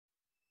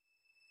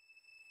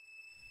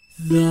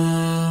The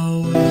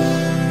world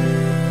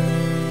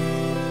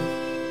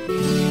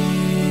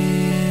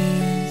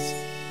is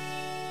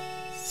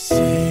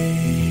saved.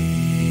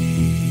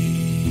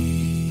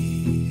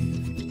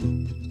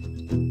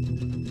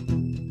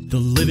 The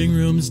living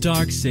room's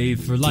dark,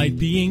 save for light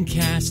being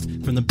cast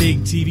from the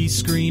big TV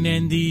screen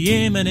and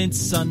the imminent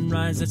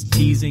sunrise that's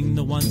teasing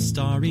the one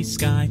starry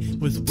sky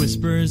with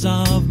whispers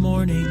of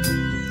morning.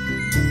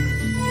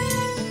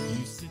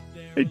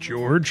 Hey,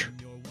 George.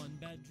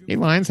 Hey,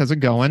 Lions, how's it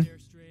going?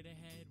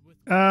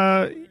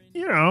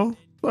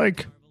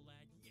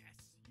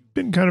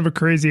 Been kind of a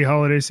crazy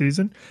holiday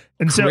season.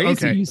 And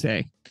Crazy, you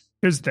say?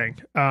 Here's the thing.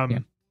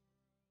 I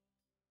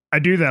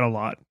do that a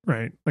lot,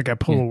 right? Like I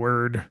pull a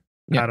word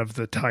out of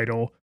the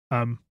title.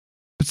 But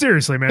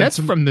seriously, man. That's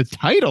from the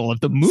title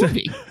of the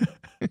movie.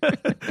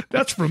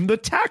 That's from The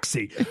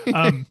Taxi.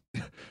 I'm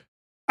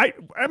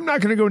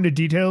not going to go into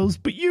details,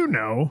 but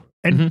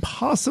and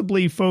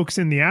possibly folks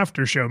in the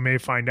after show may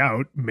find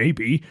out,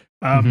 maybe,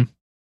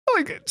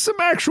 like some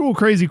actual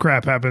crazy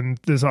crap happened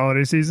this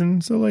holiday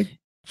season. So like,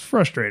 it's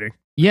frustrating.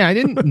 Yeah. I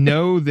didn't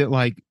know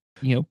that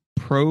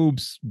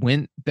probes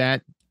went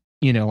that,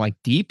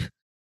 deep,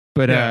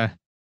 but,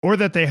 or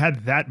that they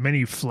had that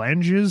many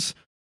flanges.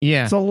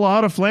 Yeah. It's a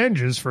lot of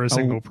flanges for a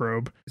single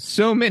probe.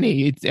 So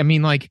many.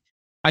 I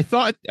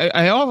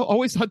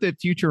always thought that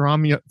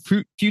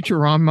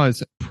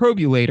Futurama's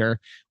probulator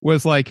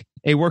was like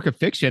a work of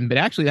fiction, but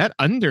actually that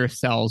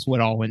undersells what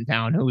all went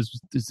down. It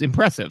was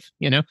impressive,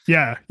 Yeah.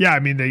 Yeah. I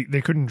mean,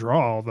 they couldn't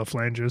draw all the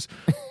flanges.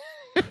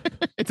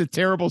 It's a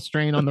terrible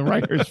strain on the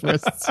writer's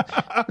wrists.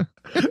 I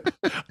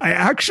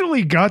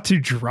actually got to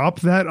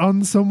drop that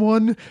on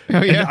someone.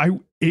 Oh, yeah.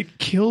 It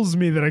kills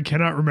me that I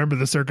cannot remember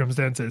the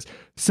circumstances.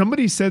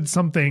 Somebody said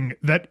something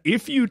that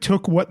if you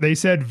took what they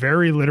said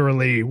very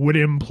literally would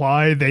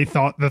imply they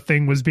thought the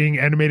thing was being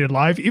animated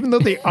live, even though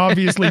they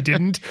obviously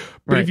didn't.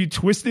 But if you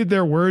twisted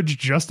their words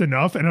just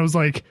enough, and I was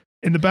like,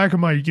 in the back of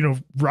my,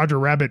 Roger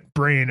Rabbit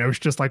brain, I was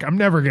just like, I'm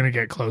never going to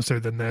get closer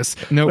than this.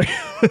 No, nope.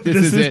 Like, this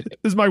is it.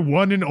 This is my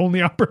one and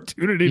only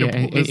opportunity to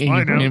pull this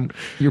line out.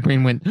 Your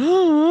brain went,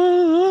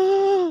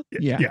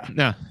 yeah.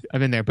 No, I've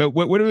been there. But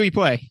what did we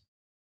play?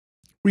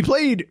 We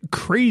played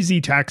Crazy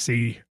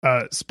Taxi,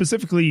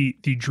 specifically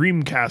the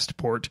Dreamcast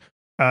port.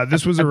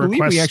 This was a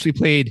request. We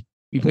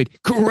played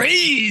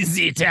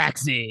Crazy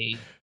Taxi.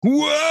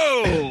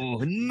 Whoa,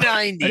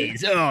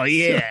 90s. Oh,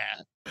 yeah.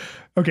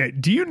 Okay,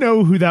 do you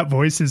know who that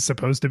voice is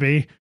supposed to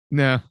be?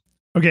 No.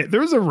 Okay,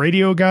 there was a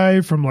radio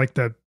guy from like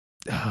the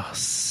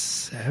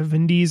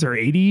 70s or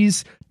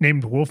 80s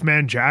named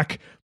Wolfman Jack,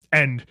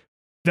 and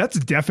that's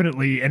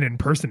definitely an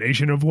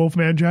impersonation of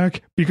Wolfman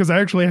Jack, because I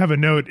actually have a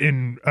note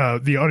in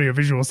the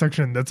audiovisual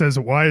section that says,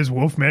 "Why is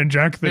Wolfman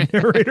Jack the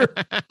narrator?"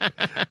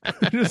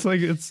 Just like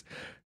it's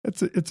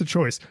a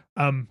choice.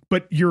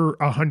 But you're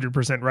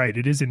 100% right.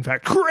 It is in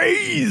fact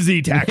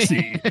Crazy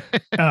Taxi,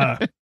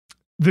 the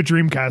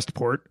Dreamcast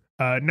port,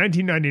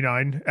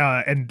 1999,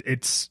 and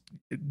it's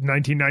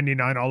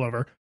 1999 all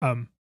over.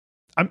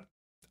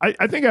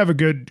 I think I have a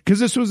good, because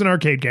this was an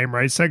arcade game,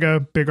 right?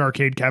 Sega, big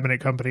arcade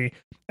cabinet company.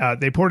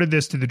 They ported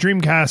this to the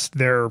Dreamcast,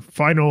 their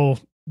final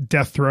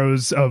death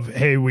throes of,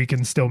 hey, we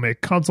can still make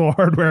console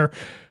hardware.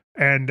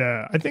 And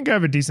I think I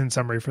have a decent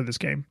summary for this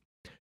game.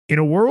 In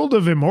a world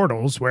of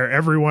immortals where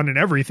everyone and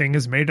everything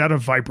is made out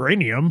of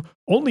vibranium,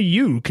 only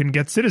you can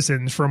get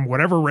citizens from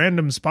whatever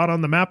random spot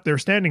on the map they're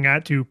standing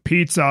at to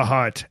Pizza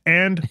Hut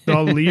and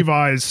the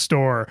Levi's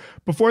store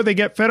before they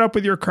get fed up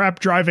with your crap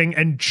driving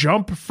and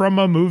jump from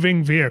a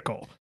moving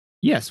vehicle.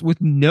 Yes, with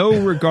no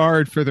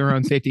regard for their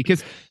own safety,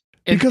 because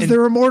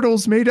they're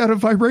immortals made out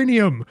of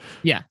vibranium.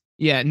 Yeah,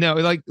 no,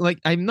 like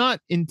I'm not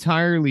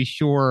entirely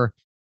sure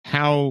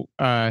how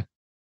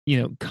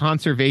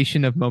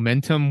conservation of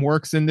momentum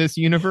works in this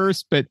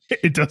universe, but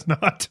it does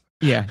not.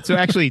 Yeah, so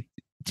actually,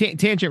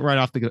 tangent right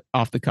off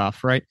the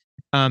cuff, right?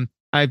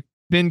 I've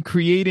been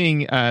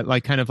creating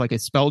kind of like a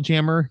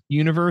Spelljammer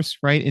universe,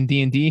 right, in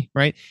D&D,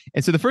 right?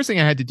 And so the first thing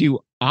I had to do,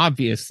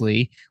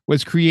 obviously,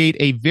 was create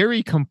a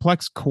very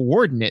complex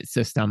coordinate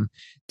system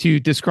to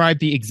describe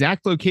the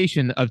exact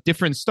location of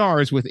different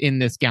stars within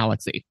this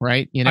galaxy,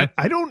 right?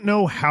 I don't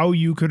know how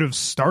you could have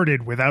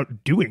started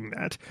without doing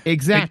that.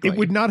 Exactly. It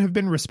would not have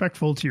been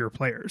respectful to your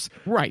players.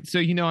 Right. So,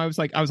 I was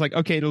like,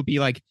 okay, it'll be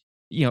like,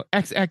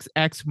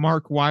 XXX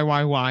mark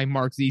YYY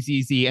mark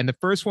ZZZ, and the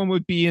first one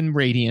would be in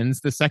radians,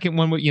 the second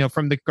one would,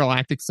 from the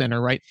galactic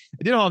center, right?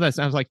 I did all this,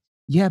 and I was like,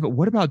 yeah, but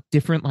what about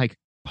different like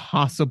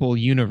possible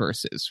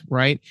universes,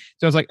 right?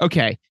 So I was like,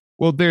 okay,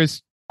 well,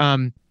 there's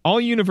all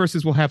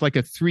universes will have like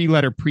a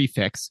 3-letter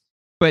prefix,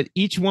 but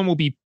each one will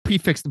be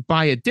prefixed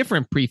by a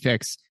different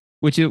prefix,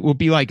 which it will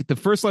be like the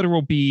first letter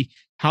will be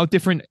how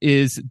different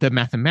is the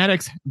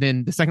mathematics,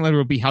 then the second letter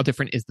will be how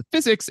different is the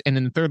physics, and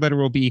then the third letter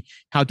will be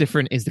how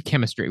different is the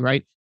chemistry,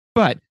 right?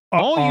 But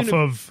all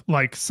of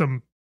like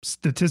some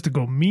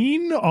statistical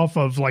mean, off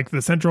of like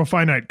the central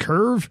finite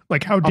curve,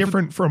 like how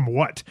different from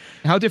what?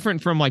 How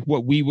different from like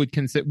what we would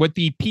consider, what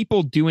the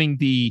people doing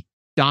the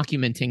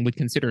documenting would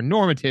consider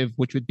normative,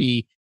 which would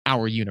be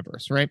our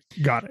universe, right?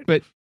 Got it.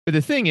 But But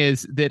the thing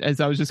is that as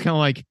I was just kind of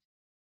like,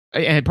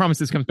 and I promise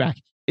this comes back,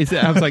 is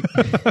that I was like,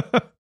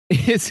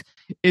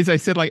 is I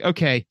said like,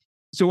 okay,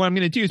 so what I'm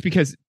going to do is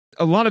because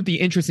a lot of the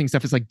interesting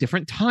stuff is like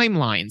different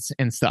timelines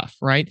and stuff,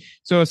 right?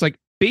 So it's like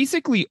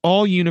basically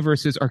all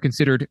universes are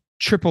considered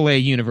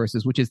AAA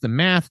universes, which is the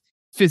math,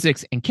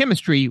 physics, and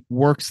chemistry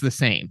works the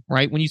same,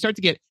 right? When you start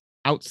to get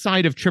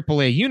outside of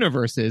AAA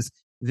universes,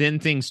 then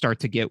things start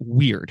to get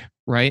weird,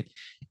 right?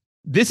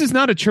 This is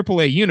not a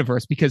AAA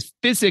universe because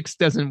physics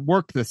doesn't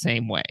work the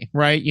same way,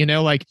 right? You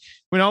know, like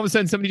when all of a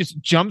sudden somebody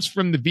just jumps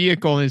from the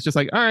vehicle and it's just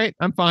like, all right,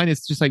 I'm fine.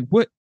 It's just like,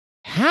 what?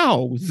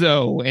 How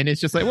though? And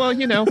it's just like, well,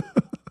 you know,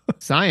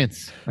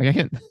 science. Like I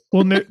can't.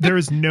 Well, there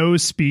is no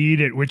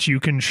speed at which you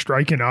can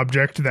strike an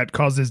object that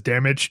causes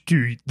damage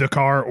to the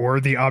car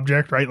or the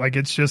object, right? Like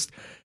it's just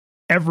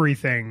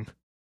everything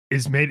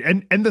is made.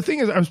 And the thing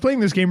is, I was playing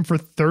this game for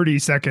 30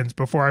 seconds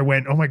before I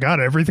went, oh my God,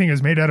 everything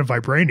is made out of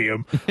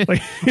vibranium.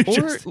 Like,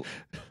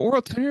 or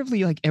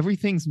alternatively, like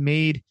everything's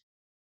made,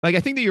 like I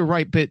think that you're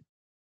right, but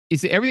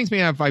is that everything's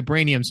made out of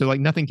vibranium, so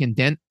like nothing can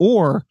dent,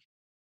 or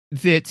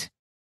that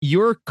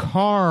your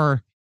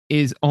car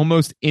is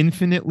almost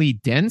infinitely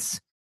dense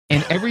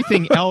and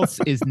everything else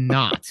is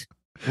not.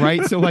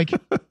 Right. So like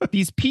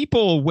these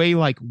people weigh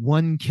like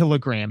 1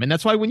 kilogram. And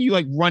that's why when you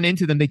like run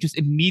into them, they just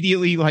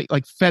immediately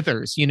like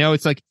feathers, you know,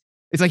 it's like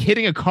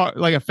hitting a car,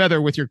 like a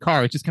feather with your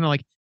car. It just kind of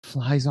like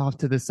flies off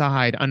to the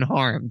side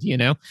unharmed, you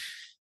know?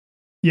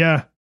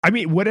 Yeah. I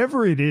mean,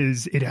 whatever it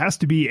is, it has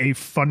to be a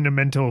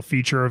fundamental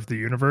feature of the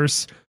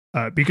universe.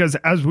 Because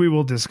as we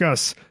will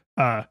discuss,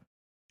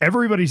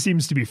 everybody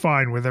seems to be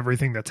fine with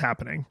everything that's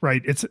happening,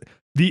 right? It's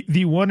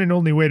the one and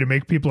only way to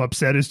make people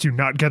upset is to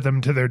not get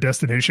them to their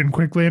destination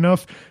quickly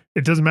enough.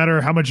 It doesn't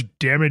matter how much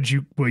damage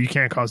you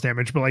can't cause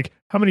damage, but like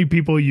how many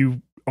people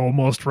you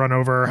almost run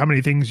over, how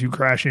many things you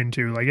crash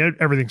into, like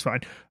everything's fine.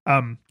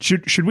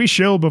 Should we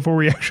chill before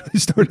we actually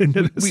start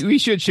into this? We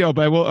should chill,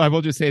 but I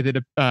will just say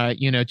that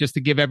you know, just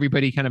to give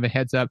everybody kind of a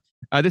heads up,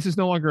 this is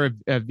no longer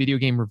a video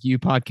game review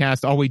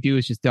podcast. All we do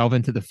is just delve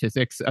into the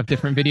physics of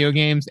different video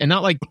games, and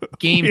not like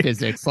game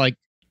physics, like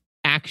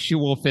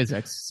actual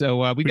physics.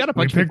 So we got a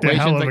bunch of equations. We picked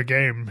a hell of a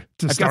game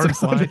to I've start got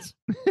some slides.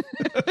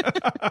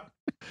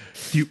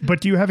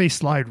 Do you have a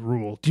slide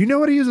rule? Do you know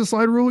how to use a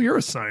slide rule? You're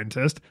a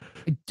scientist.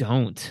 I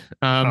don't.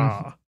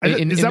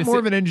 Is that more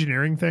of an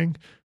engineering thing?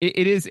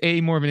 It is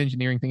more of an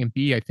engineering thing, and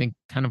B, I think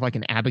kind of like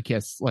an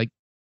abacus. Like,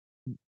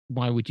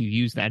 why would you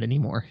use that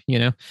anymore? You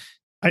know,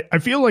 I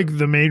feel like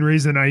the main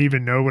reason I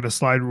even know what a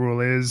slide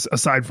rule is,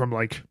 aside from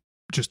like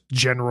just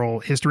general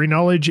history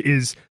knowledge,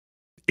 is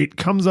it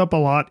comes up a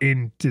lot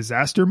in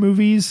disaster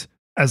movies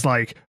as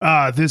like,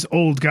 this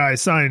old guy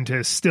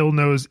scientist still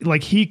knows,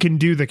 like he can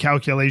do the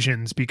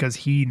calculations because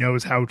he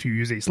knows how to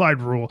use a slide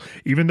rule,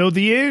 even though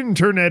the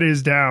internet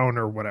is down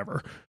or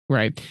whatever.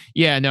 Right.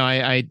 Yeah, no,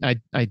 I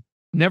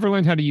never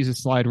learned how to use a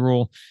slide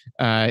rule.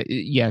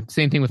 Yeah,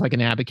 same thing with like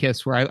an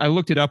abacus where I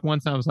looked it up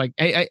once and I was like,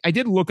 I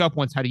did look up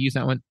once how to use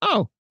that one.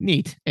 Oh,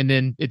 neat. And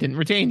then it didn't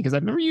retain because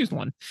I've never used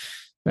one.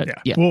 But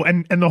yeah. Well,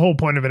 and the whole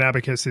point of an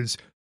abacus is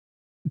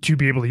to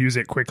be able to use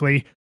it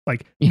quickly.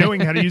 Like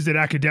knowing how to use it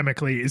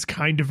academically is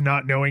kind of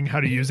not knowing how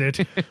to use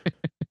it.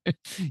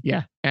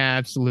 Yeah,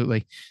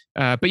 absolutely.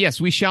 But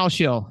yes, we shall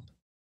chill.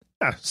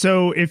 Yeah,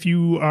 so if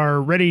you are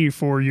ready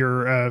for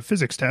your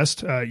physics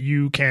test,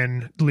 you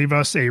can leave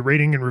us a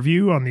rating and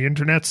review on the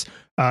internets.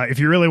 If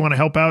you really want to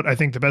help out, I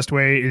think the best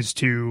way is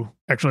to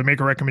actually make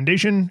a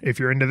recommendation. If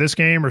you're into this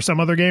game or some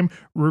other game,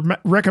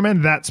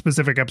 recommend that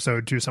specific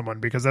episode to someone,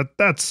 because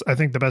that's, I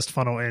think, the best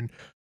funnel in.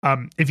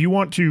 If you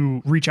want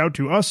to reach out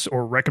to us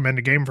or recommend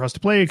a game for us to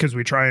play, because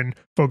we try and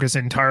focus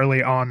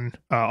entirely on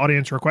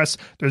audience requests,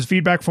 there's a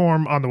feedback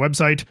form on the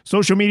website.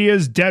 Social media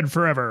is dead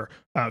forever.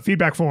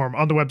 Feedback form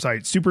on the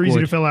website. Super easy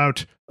to fill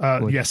out.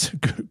 Yes,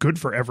 good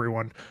for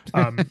everyone.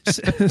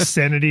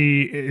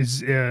 Sanity is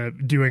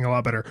doing a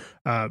lot better.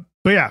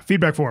 But yeah,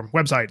 feedback form,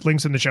 website,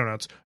 links in the show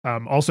notes.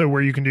 Also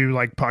where you can do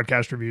like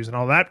podcast reviews and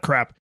all that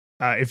crap.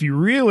 If you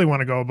really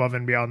want to go above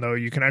and beyond, though,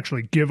 you can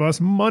actually give us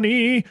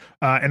money.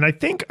 And I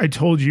think I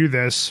told you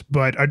this,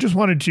 but I just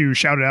wanted to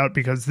shout it out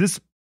because this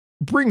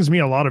brings me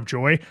a lot of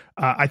joy.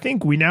 I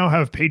think we now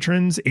have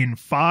patrons in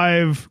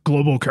 5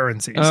 global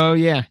currencies. Oh,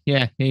 yeah.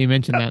 You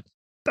mentioned that.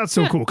 That's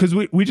so cool because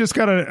we just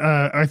got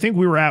I think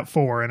we were at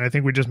 4 and I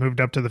think we just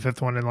moved up to the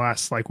 5th one in the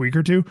last like week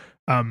or two.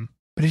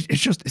 But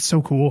it's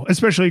so cool,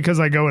 especially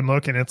because I go and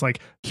look and it's like,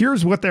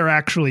 here's what they're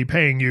actually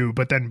paying you.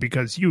 But then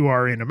because you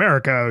are in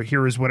America,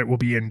 here is what it will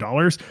be in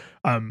dollars.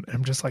 I'm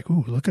just like,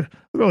 ooh, look at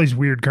all these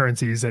weird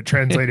currencies that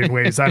translate in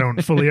ways I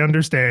don't fully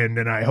understand.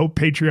 And I hope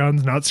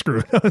Patreon's not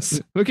screwing us.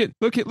 Look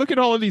at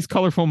all of these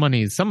colorful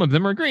monies. Some of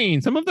them are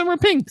green. Some of them are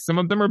pink. Some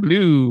of them are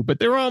blue, but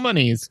they're all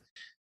monies.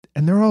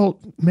 And they're all,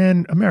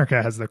 man,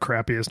 America has the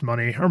crappiest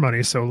money. Our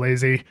money's so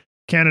lazy.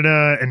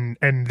 Canada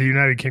and the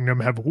United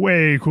Kingdom have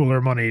way cooler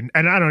money.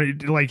 And I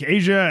don't like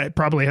Asia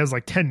probably has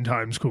like 10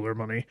 times cooler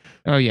money.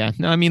 Oh yeah.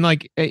 No, I mean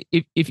like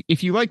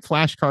if you like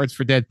flashcards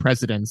for dead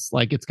presidents,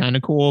 like it's kind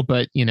of cool,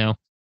 but you know,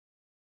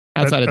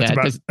 Outside of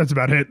that, that's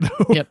about it,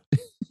 though. Yep.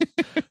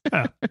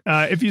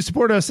 If you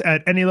support us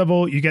at any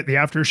level, you get the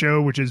after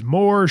show, which is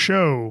more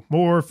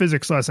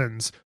physics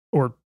lessons,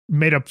 or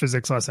made up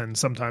physics lessons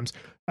sometimes.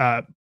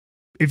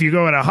 If you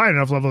go at a high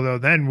enough level, though,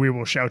 then we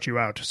will shout you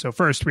out. So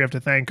first, we have to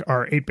thank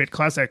our 8-Bit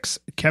Classics,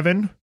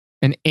 Kevin,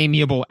 an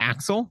amiable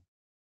Axel,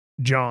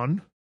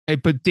 John, a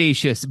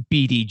bodacious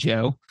BD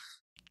Joe,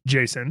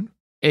 Jason,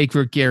 a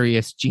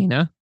gregarious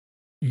Gina,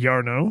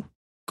 Yarno,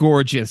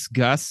 gorgeous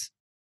Gus,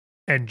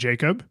 and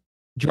Jacob,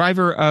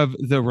 driver of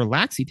the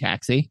Relaxy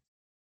Taxi,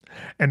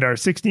 and our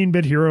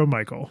 16-bit hero,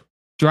 Michael,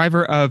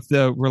 driver of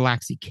the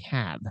Relaxy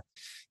Cab.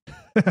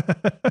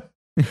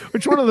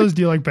 Which one of those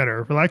do you like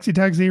better? Relaxy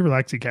Taxi,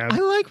 Relaxy Cab? I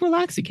like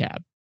Relaxy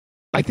Cab.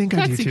 I think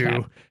I do too.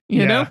 Cab,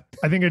 you know?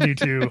 I think I do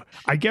too.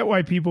 I get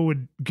why people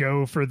would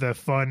go for the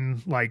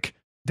fun, like,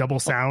 double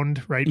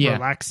sound, right? Yeah.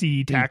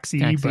 Relaxy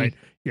Taxi, but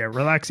yeah,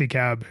 Relaxy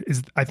Cab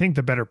is, I think,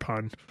 the better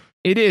pun.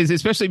 It is,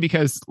 especially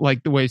because,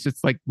 like, the way it's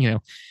just like, I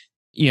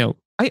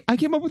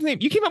came up with a name.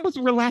 You came up with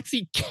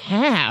Relaxy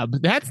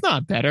Cab. That's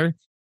not better.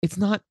 It's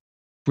not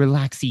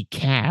Relaxy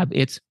Cab.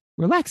 It's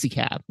Relaxy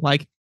Cab,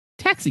 like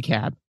taxi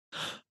cab.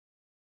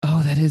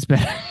 Oh, that is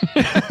better.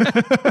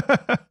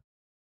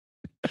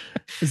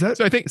 Is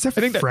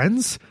that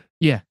Friends?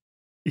 Yeah.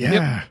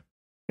 Yeah.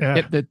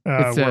 Yep.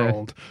 Yeah. We're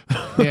old.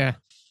 Yeah.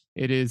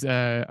 It is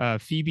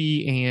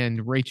Phoebe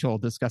and Rachel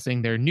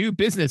discussing their new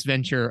business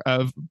venture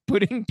of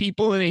putting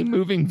people in a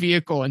moving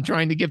vehicle and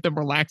trying to give them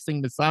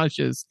relaxing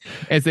massages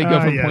as they go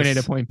from point A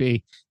to point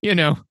B. You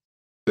know,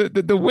 the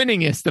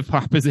winningest of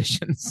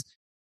propositions.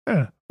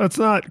 Yeah, that's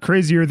not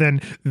crazier than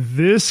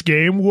this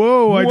game.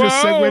 Whoa, I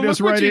just segued us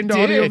right into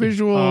audio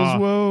visuals.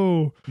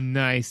 Whoa.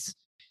 Nice.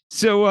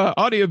 So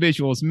audio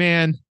visuals,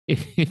 man,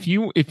 if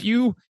you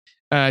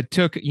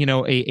took,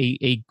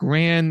 a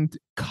grand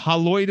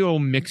colloidal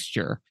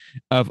mixture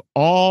of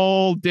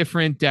all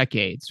different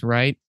decades,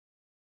 right?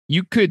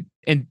 You could,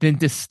 and then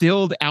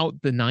distilled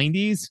out the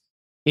 90s,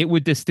 it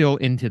would distill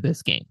into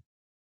this game.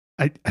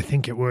 I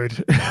think it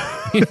would.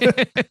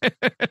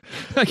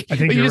 Like, I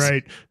think you're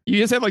right. You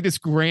just have like this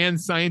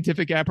grand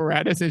scientific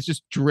apparatus, and it's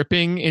just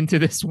dripping into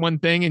this one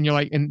thing, and you're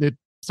like, and the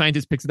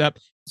scientist picks it up,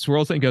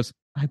 swirls it, and goes,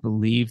 I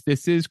believe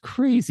this is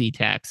Crazy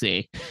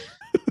Taxi.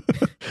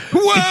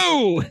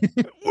 Whoa!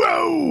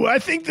 Whoa! I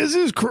think this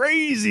is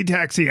Crazy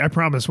Taxi. I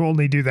promise we'll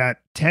only do that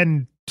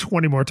 10,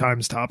 20 more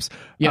times tops.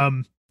 Yep.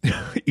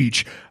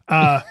 Each.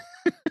 I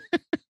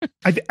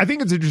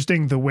think it's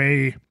interesting the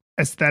way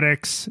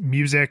aesthetics,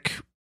 music,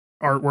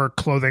 artwork,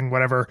 clothing,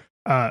 whatever,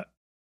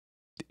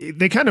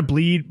 they kind of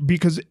bleed,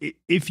 because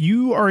if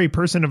you are a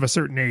person of a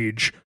certain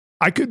age,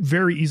 I could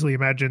very easily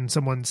imagine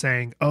someone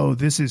saying, oh,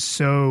 this is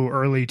so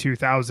early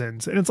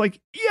 2000s. And it's like,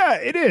 yeah,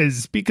 it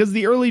is, because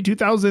the early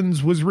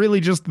 2000s was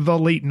really just the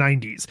late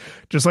 90s.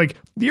 Just like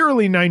the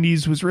early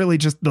 90s was really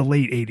just the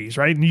late 80s,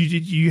 right? And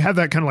you have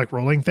that kind of like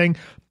rolling thing.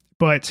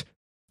 But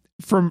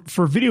for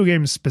video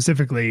games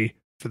specifically,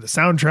 for the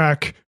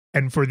soundtrack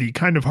and for the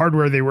kind of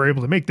hardware they were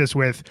able to make this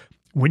with,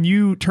 when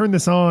you turn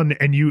this on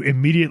and you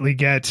immediately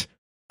get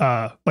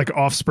like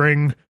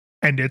Offspring,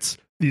 and it's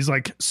these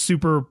like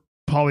super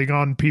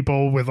polygon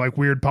people with like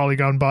weird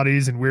polygon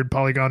bodies and weird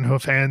polygon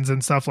hoof hands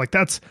and stuff, like,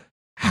 that's,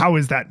 how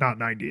is that not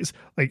 90s?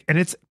 Like, and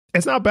it's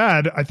not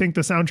bad. I think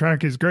the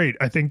soundtrack is great.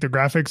 I think the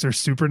graphics are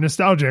super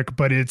nostalgic,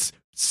 but it's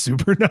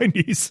super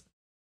 90s.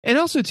 And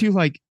also too,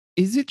 like,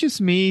 is it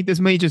just me? This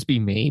may just be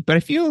me, but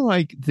I feel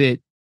like that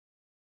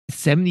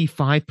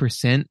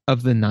 75%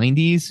 of the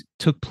 90s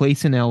took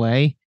place in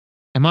LA.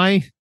 Am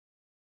I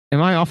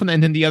off on that?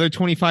 And then the other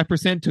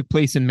 25% took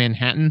place in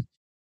Manhattan,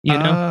 you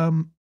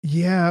know?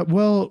 Yeah,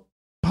 well,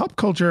 pop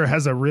culture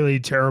has a really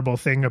terrible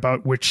thing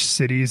about which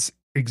cities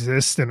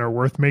exist and are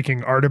worth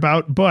making art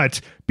about. But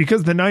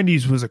because the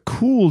 90s was a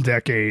cool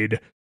decade,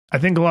 I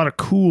think a lot of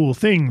cool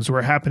things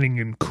were happening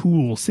in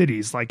cool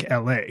cities like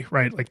LA,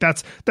 right? Like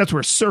that's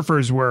where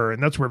surfers were,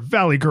 and that's where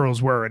Valley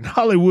Girls were, and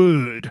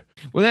Hollywood.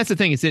 Well, that's the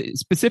thing. Is that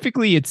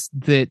specifically it's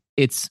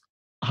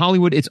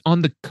Hollywood, it's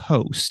on the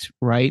coast,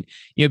 right?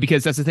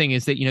 Because that's the thing,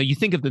 is that, you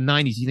think of the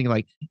 90s, you think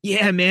like,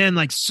 yeah, man,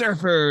 like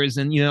surfers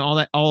and,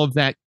 all of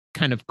that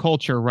kind of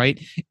culture,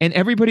 right? And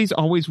everybody's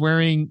always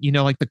wearing,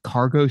 like the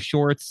cargo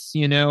shorts,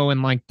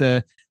 and like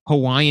the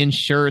Hawaiian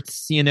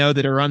shirts,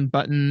 that are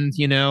unbuttoned,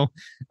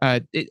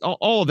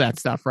 all of that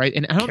stuff, right?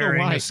 And I don't know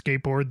why. A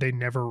skateboard they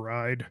never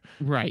ride.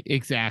 Right,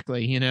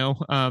 exactly,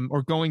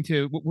 or going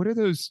to, what are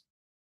those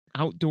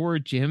outdoor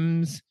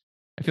gyms?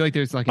 I feel like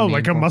there's like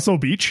a Muscle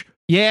Beach.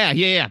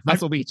 Yeah.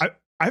 Muscle Beach.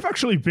 I've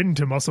actually been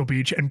to Muscle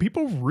Beach, and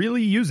people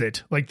really use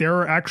it. Like, there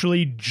are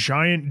actually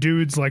giant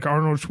dudes like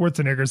Arnold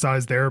Schwarzenegger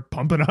size there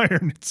pumping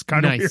iron. It's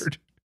kind of weird.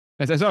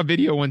 As I saw a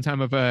video one time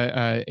of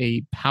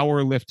a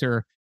power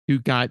lifter who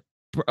got,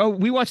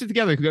 we watched it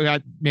together, who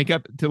got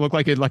makeup to look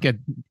like a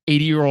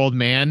 80-year-old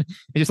man,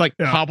 and just like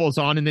hobbles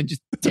on and then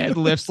just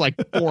deadlifts like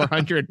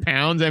 400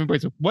 pounds.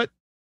 Everybody's like, what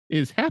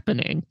is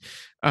happening?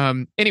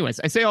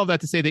 Anyways, I say all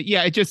that to say that,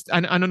 I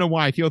don't know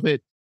why I feel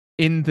that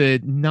in the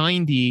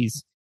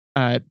 90s,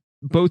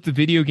 both the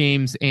video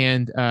games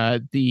and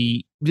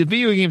the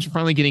video games are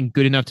finally getting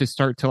good enough to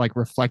start to like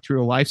reflect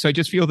real life. So I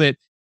just feel that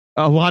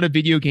a lot of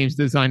video games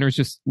designers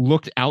just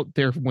looked out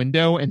their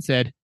window and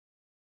said,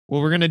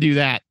 well, we're going to do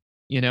that,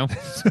 you know?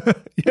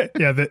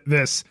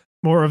 This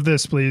more of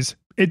this, please.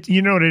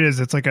 You know what it is?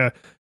 It's like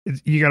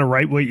you got to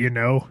write what you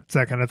know. It's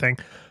that kind of thing.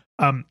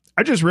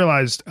 I just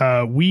realized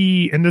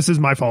and this is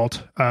my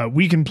fault.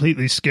 We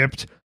completely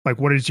skipped like,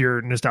 what is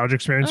your nostalgia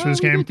experience for this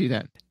game? Do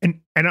that.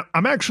 And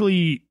I'm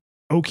actually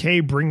okay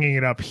bringing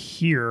it up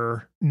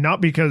here,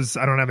 not because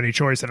I don't have any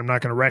choice and I'm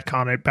not going to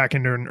retcon it back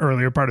into an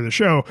earlier part of the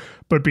show,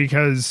 but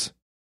because,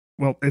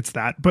 well, it's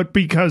that, but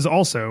because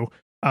also,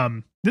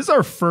 this is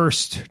our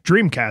first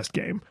Dreamcast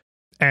game.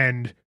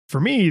 And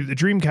for me, the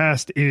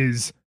Dreamcast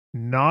is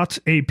not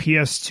a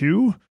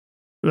PS2,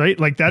 right?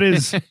 Like that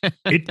is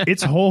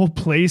its whole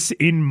place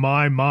in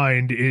my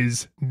mind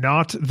is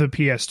not the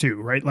PS2,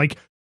 right? Like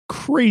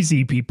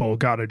crazy people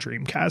got a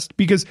Dreamcast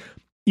because,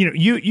 you know,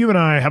 you and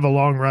I have a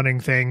long running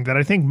thing that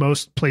I think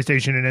most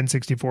PlayStation and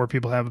N64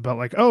 people have about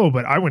like, oh,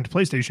 but I went to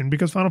PlayStation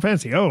because Final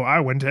Fantasy. Oh, I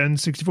went to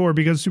N64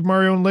 because Super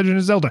Mario and Legend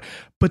of Zelda.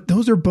 But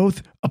those are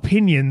both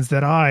opinions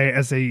that I,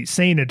 as a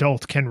sane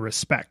adult, can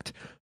respect.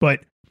 But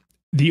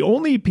the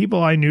only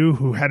people I knew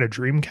who had a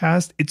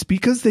Dreamcast, it's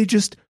because they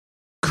just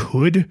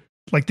could.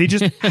 Like they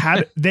just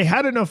they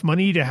had enough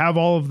money to have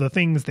all of the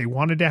things they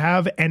wanted to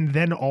have, and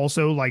then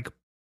also like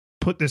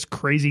put this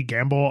crazy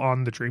gamble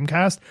on the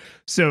Dreamcast.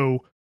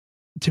 So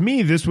to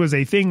me, this was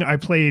a thing I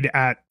played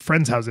at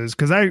friends' houses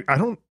because I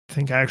don't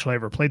think I actually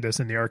ever played this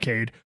in the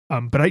arcade.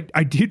 But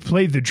I did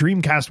play the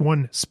Dreamcast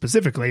one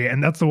specifically,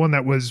 and that's the one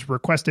that was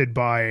requested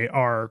by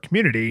our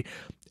community.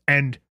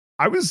 And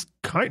I was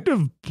kind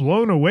of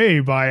blown away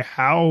by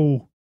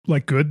how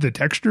like good the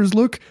textures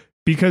look,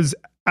 because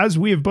as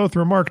we have both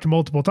remarked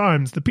multiple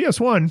times, the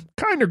PS1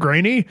 kind of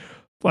grainy,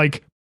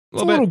 like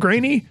it's a little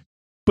grainy,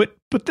 but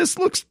this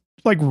looks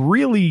like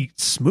really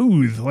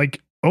smooth,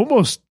 like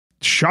almost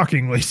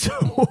shockingly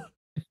so.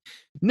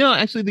 No,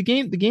 actually, the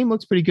game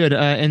looks pretty good,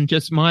 and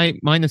just my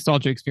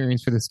nostalgia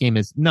experience for this game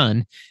is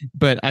none.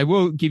 But I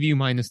will give you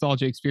my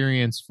nostalgia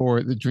experience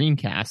for the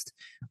Dreamcast,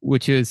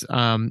 which is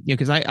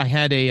because I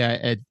had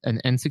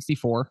an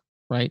N64,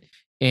 right,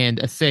 and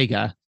a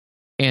Sega,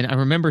 and I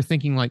remember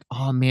thinking like,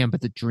 oh man,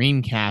 but the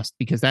Dreamcast,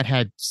 because that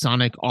had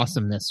Sonic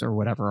awesomeness or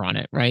whatever on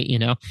it, right? You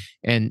know,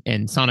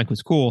 and Sonic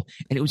was cool,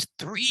 and it was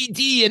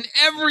 3D, and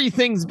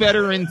everything's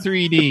better in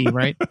 3D,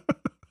 right?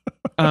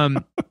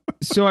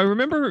 So I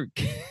remember.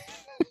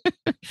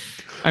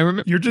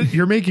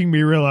 You're making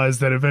me realize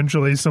that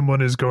eventually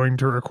someone is going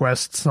to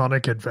request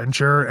Sonic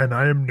Adventure, and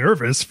I am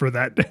nervous for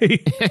that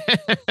day.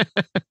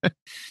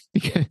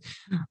 Because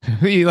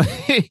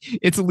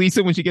it's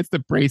Lisa when she gets the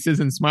braces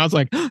and smiles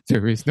like, oh,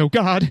 there is no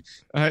God.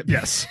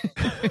 Yes.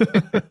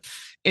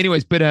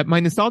 Anyways, but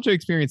my nostalgia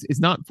experience is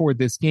not for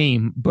this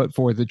game, but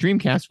for the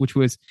Dreamcast, which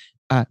was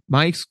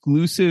my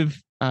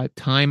exclusive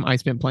time I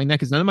spent playing that,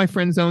 because none of my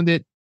friends owned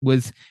it,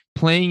 was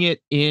playing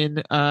it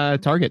in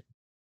Target.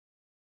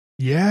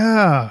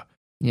 Yeah.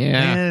 Yeah.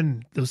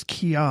 Man, those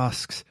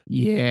kiosks.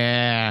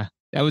 Yeah.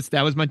 That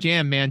was my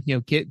jam, man. You know,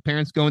 get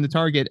parents going to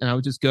Target, and I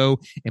would just go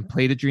and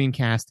play the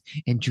Dreamcast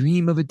and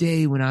dream of a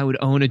day when I would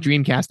own a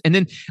Dreamcast. And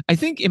then I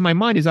think in my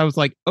mind is I was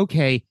like,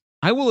 okay,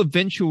 I will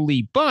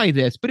eventually buy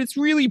this, but it's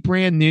really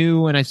brand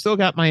new, and I still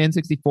got my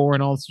N64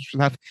 and all this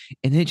stuff.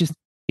 And then it just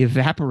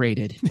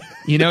evaporated,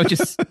 you know,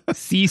 just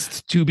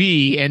ceased to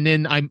be. And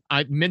then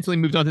I mentally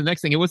moved on to the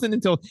next thing. It wasn't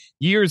until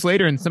years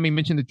later and somebody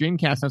mentioned the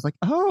Dreamcast, I was like,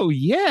 oh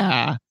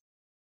yeah,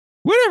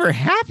 whatever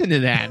happened to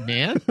that,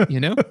 man? You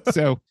know?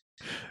 So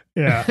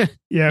yeah.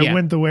 It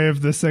went the way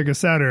of the Sega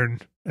Saturn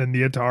and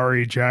the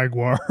Atari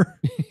Jaguar.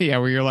 Yeah,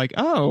 where you're like,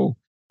 oh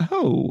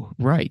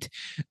right.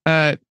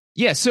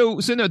 Yeah, so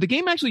no, the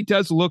game actually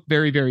does look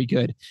very, very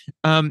good.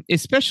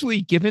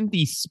 Especially given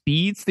the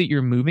speeds that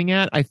you're moving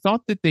at. I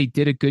thought that they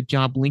did a good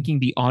job linking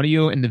the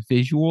audio and the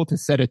visual to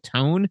set a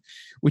tone,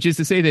 which is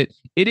to say that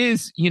it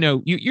is, you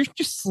know, you're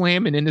just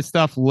slamming into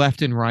stuff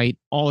left and right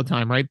all the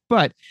time, right?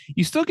 But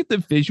you still get the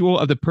visual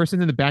of the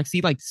person in the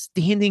backseat like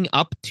standing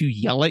up to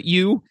yell at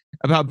you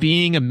about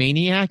being a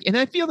maniac. And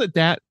I feel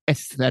that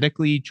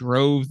aesthetically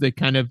drove the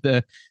kind of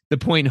the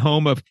point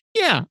home of,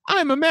 yeah,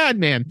 I'm a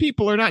madman.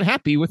 People are not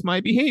happy with my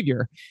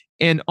behavior.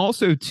 And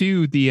also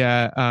too, the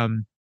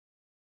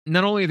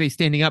not only are they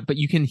standing up, but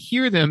you can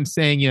hear them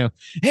saying, you know,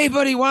 hey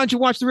buddy, why don't you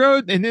watch the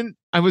road? And then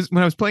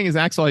when I was playing as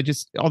Axel, I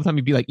just all the time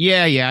he'd be like,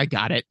 yeah, I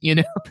got it, you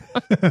know.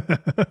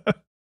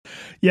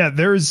 Yeah,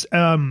 there's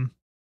a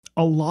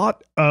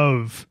lot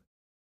of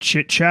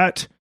chit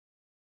chat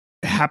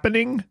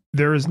happening.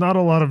 There is not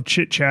a lot of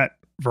chit chat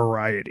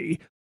variety,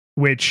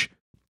 which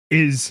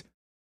is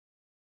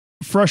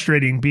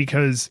frustrating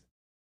because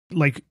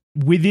like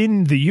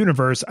within the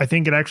universe, I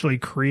think it actually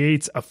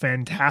creates a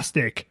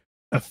fantastic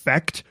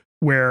effect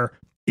where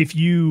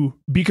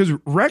because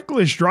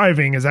reckless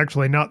driving is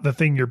actually not the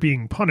thing you're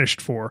being punished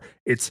for.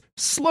 It's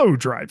slow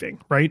driving,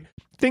 right?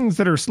 Things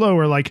that are slow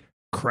are like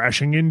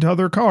crashing into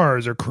other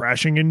cars or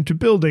crashing into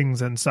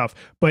buildings and stuff.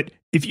 But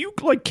if you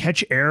like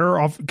catch air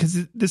off,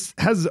 because this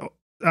has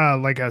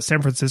like a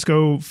San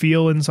Francisco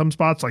feel in some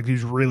spots, like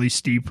these really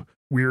steep,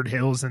 weird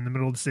hills in the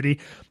middle of the city.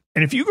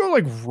 And if you go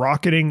like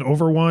rocketing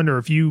over one, or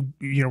if you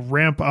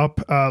ramp up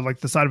like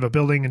the side of a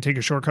building and take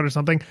a shortcut or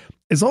something,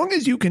 as long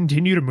as you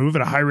continue to move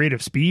at a high rate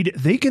of speed,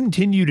 they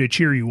continue to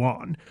cheer you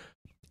on.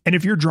 And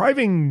if you're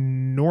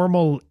driving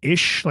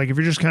normal-ish, like if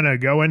you're just kind of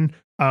going,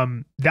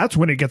 that's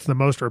when it gets the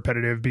most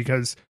repetitive,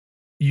 because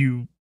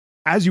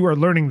as you are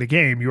learning the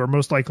game, you are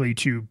most likely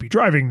to be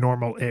driving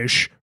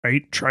normal-ish,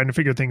 right? Trying to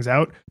figure things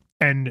out.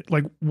 And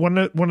like one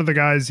of the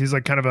guys, he's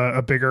like kind of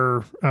a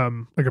bigger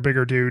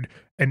dude,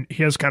 and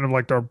he has kind of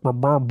like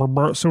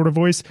the sort of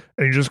voice,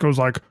 and he just goes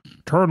like,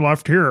 turn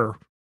left here.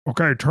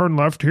 Okay, turn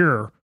left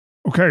here.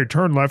 Okay,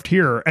 turn left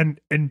here. And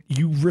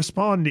you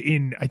respond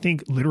in, I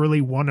think,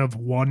 literally one of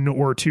one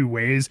or two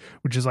ways,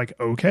 which is like,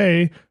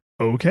 okay.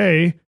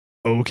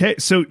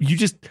 So you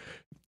just,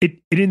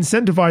 it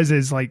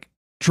incentivizes like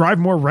drive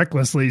more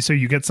recklessly so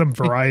you get some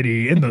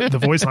variety in the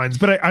voice lines.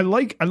 But I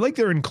like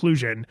their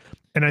inclusion,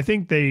 and I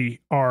think they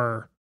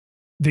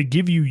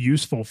give you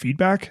useful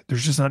feedback.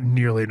 There's just not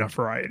nearly enough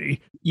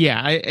variety.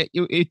 Yeah,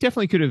 it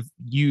definitely could have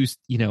used,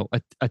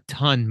 a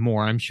ton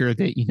more. I'm sure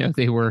that,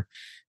 they were,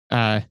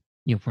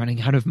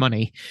 running out of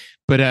money.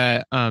 But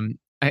I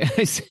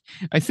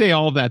say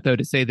all of that, though,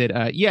 to say that,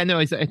 I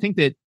think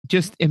that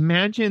just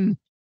imagine,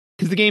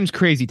 because the game's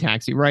Crazy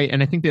Taxi, right?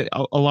 And I think that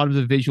a lot of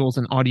the visuals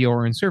and audio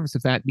are in service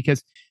of that,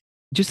 because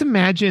just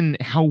imagine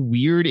how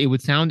weird it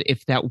would sound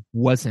if that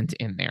wasn't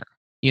in there.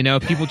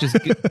 People just,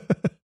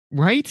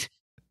 right?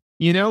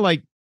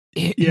 Like,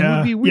 it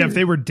would be weird. Yeah, if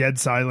they were dead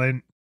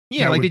silent.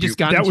 Yeah, like they just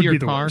got into your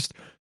car.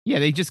 Yeah,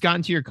 they just got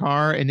into your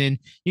car, and then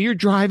you're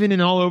driving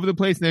and all over the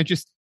place, and they're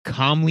just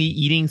calmly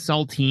eating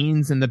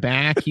saltines in the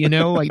back,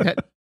 like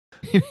that.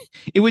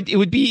 It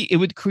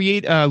would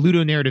create a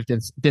ludonarrative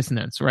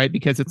dissonance, right?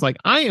 Because it's like,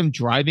 I am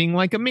driving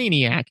like a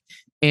maniac,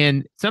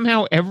 and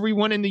somehow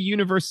everyone in the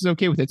universe is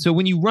okay with it. So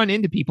when you run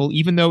into people,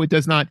 even though it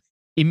does not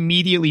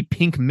immediately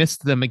pink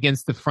mist them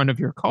against the front of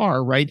your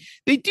car, right?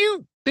 They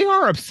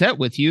are upset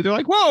with you. They're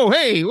like, whoa,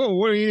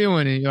 what are you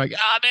doing? And you're like,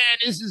 man,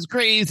 this is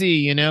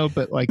crazy,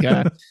 but like,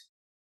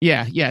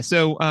 yeah.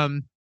 So,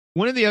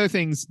 one of the other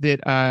things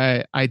that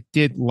I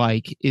did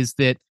like is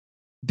that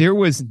there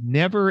was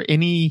never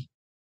any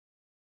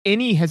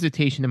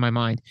hesitation in my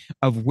mind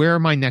of where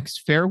my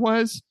next fare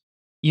was,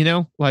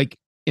 like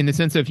in the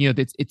sense of,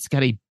 it's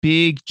got a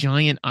big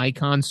giant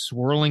icon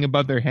swirling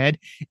above their head,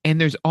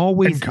 and there's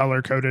always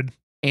color coded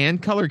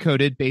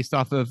based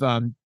off of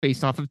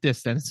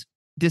distance,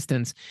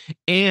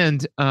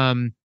 and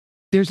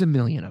there's a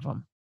million of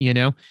them,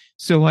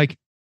 so like,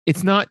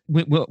 it's not,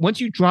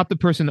 once you drop the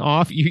person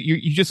off,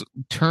 you just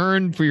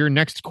turn for your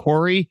next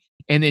quarry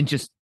and then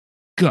just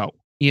go.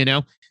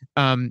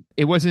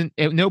 It wasn't,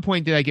 at no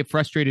point did I get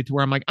frustrated to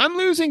where I'm like, I'm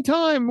losing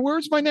time.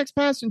 Where's my next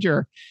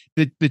passenger?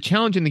 The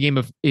challenge in the game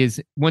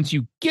is once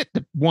you've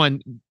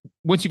identified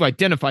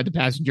the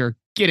passenger,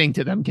 getting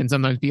to them can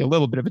sometimes be a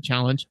little bit of a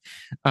challenge.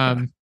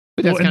 But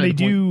that's and they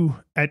do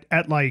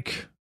at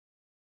like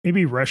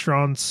maybe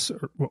restaurants,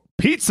 or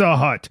Pizza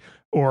Hut,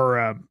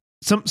 or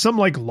some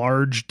like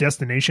large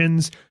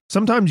destinations.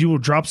 Sometimes you will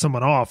drop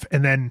someone off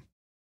and then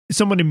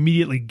someone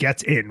immediately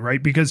gets in,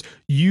 right? Because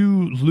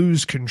you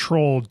lose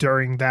control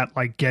during that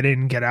like get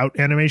in, get out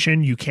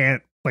animation. You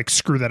can't like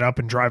screw that up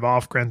and drive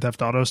off Grand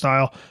Theft Auto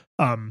style.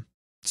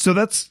 So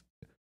that's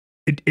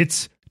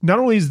it's not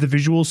only is the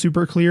visual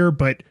super clear,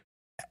 but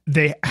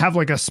they have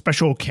like a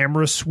special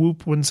camera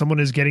swoop when someone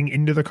is getting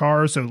into the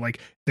car. So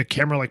like the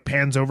camera like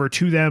pans over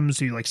to them.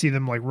 So you like see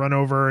them like run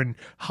over and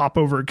hop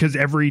over, because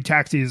every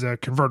taxi is a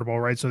convertible,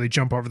 right? So they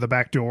jump over the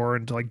back door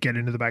and to like get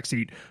into the back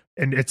seat.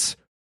 And it's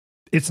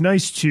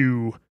nice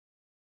to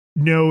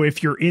know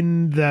if you're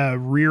in the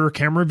rear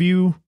camera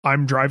view,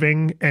 I'm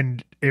driving.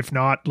 And if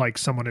not, like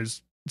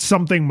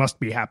something must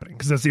be happening,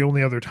 because that's the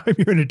only other time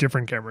you're in a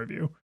different camera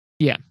view.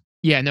 Yeah.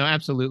 Yeah, no,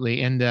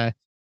 absolutely. And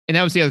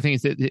that was the other thing,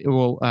 is that it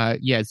will,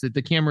 is that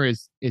the camera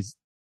is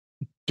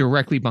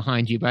directly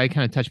behind you, but I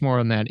kind of touch more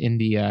on that in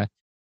the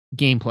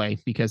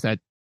gameplay, because that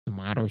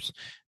matters.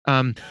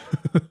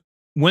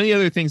 One of the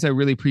other things I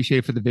really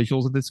appreciate for the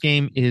visuals of this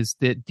game is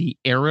that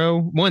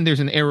there's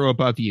an arrow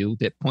above you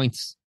that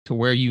points to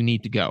where you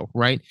need to go,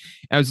 right?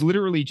 I was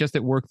literally just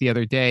at work the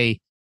other day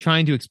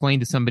trying to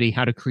explain to somebody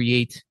how to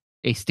create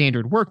a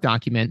standard work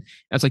document.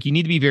 I was like, you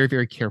need to be very,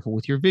 very careful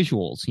with your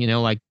visuals,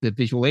 like the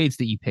visual aids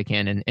that you pick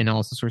in and all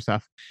this sort of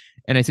stuff.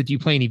 And I said, do you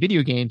play any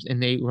video games?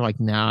 And they were like,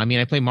 nah,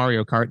 I play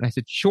Mario Kart. And I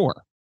said,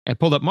 sure. I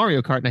pulled up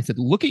Mario Kart and I said,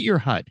 look at your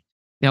HUD.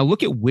 Now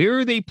look at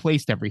where they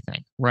placed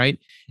everything, right?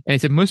 And I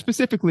said, most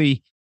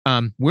specifically,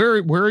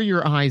 where are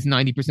your eyes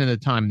 90% of the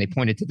time? And they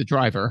pointed to the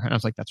driver. And I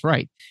was like, that's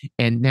right.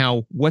 And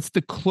now what's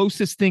the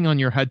closest thing on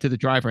your HUD to the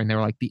driver? And they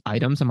were like, the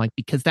items. I'm like,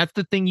 because that's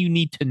the thing you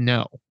need to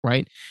know,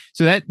 right?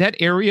 So that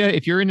area,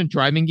 if you're in a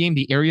driving game,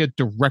 the area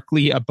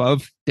directly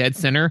above dead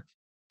center,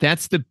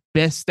 that's the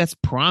best, that's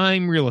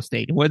prime real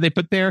estate. And what did they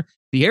put there?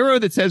 The arrow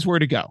that says where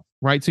to go.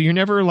 right? So you're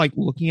never like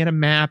looking at a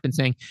map and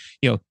saying,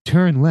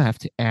 turn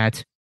left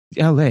at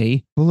LA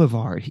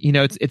Boulevard.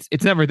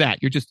 It's never that.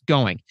 You're just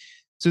going.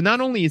 So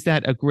not only is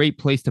that a great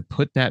place to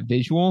put that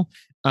visual,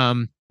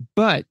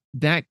 but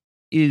that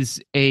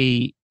is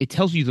it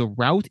tells you the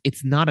route.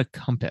 It's not a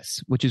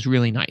compass, which is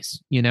really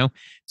nice,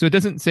 So it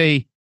doesn't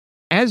say,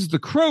 as the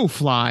crow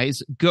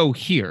flies, go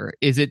here.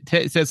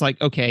 It says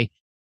like, okay,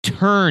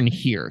 turn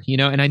here,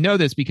 and I know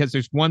this because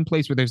there's one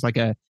place where there's like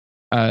a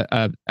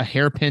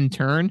hairpin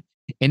turn,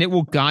 and it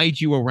will guide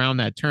you around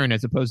that turn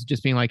as opposed to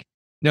just being like,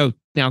 no,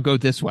 now go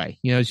this way.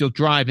 As you'll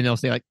drive and they'll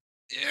say like,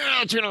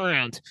 yeah, turn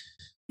around.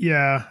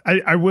 Yeah,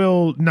 I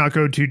will not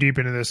go too deep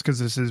into this because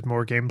this is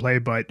more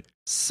gameplay, but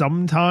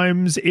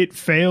sometimes it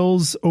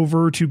fails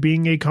over to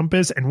being a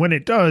compass. And when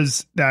it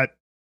does, that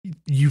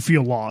you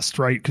feel lost,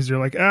 right? Because you're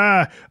like,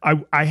 I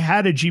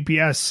had a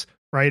GPS,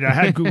 right? I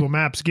had Google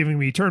Maps giving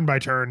me turn by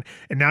turn,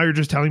 and now you're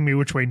just telling me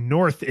which way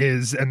north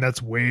is, and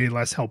that's way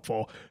less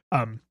helpful.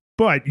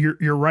 But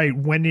you're right,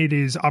 when it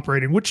is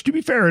operating, which to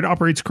be fair, it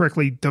operates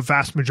correctly the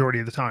vast majority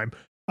of the time.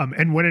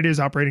 And when it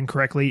is operating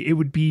correctly, it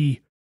would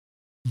be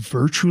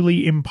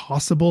virtually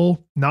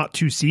impossible not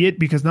to see it,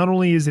 because not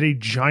only is it a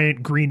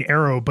giant green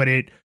arrow, but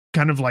it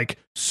kind of like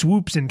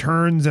swoops and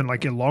turns and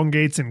like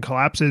elongates and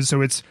collapses.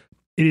 So it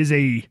is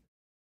a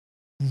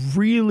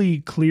really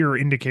clear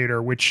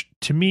indicator, which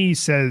to me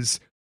says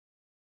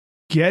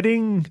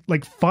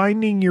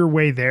finding your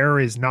way there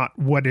is not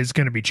what is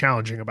going to be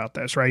challenging about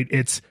this, right?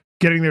 It's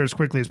getting there as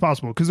quickly as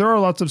possible, because there are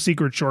lots of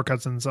secret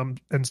shortcuts and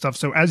stuff.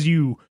 So as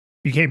you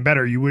became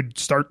better, you would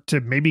start to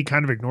maybe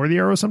kind of ignore the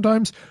arrow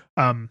sometimes.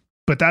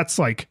 But that's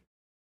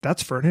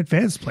for an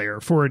advanced player.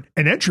 For an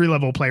entry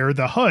level player,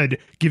 the HUD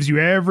gives you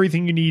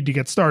everything you need to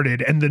get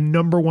started. And the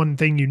number one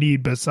thing you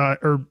need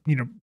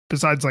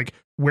besides like,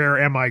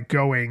 where am I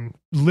going,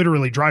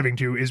 literally driving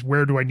to, is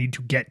where do I need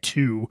to get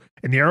to?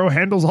 And the arrow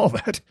handles all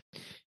that.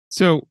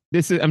 So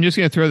I'm just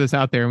going to throw this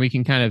out there and we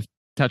can kind of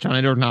touch on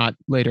it or not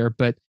later,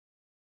 but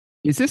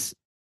is this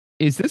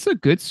a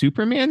good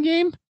Superman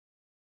game?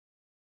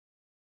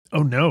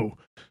 Oh no.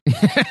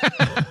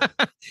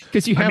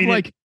 Because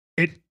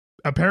it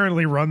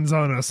apparently runs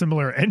on a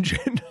similar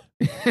engine.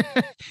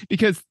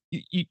 Because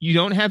you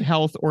don't have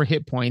health or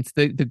hit points.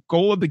 The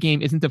goal of the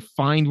game isn't to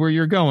find where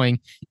you're going.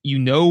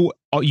 You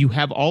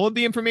have all of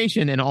the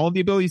information and all of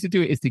the abilities to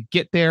do it is to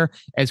get there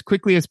as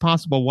quickly as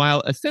possible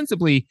while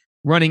ostensibly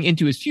running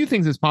into as few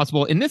things as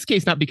possible. In this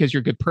case, not because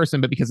you're a good person,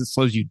 but because it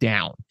slows you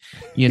down,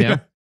 Yeah.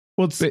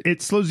 Well,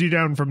 it slows you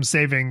down from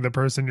saving the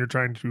person you're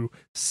trying to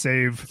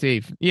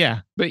save.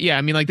 Yeah. But yeah,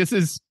 I mean, like, this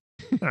is...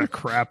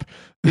 crap.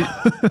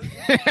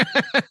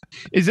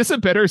 Is this a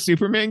better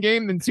Superman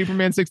game than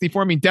Superman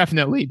 64? I mean,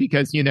 definitely,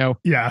 because,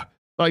 yeah,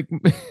 like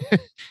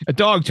a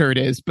dog turd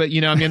is, but,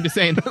 I'm just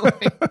saying.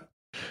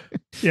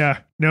 Yeah,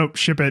 nope,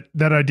 ship it.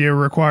 That idea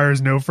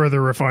requires no further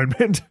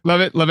refinement.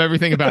 Love it. Love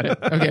everything about it.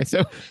 Okay,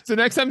 so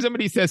next time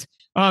somebody says,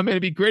 man,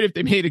 it'd be great if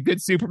they made a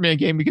good Superman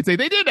game, we could say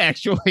they did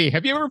actually.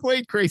 Have you ever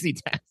played Crazy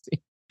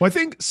Taxi? Well, I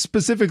think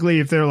specifically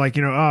if they're like,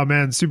 oh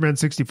man, Superman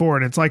 64,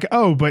 and it's like,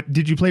 oh, but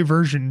did you play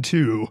version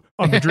 2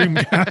 on the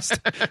Dreamcast?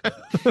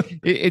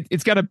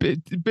 It's got a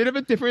bit of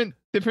a different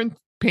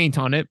paint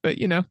on it, but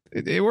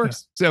it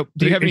works. Yeah. So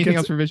do you have anything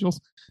else for visuals?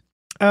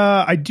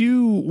 I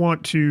do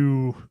want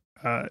to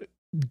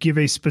give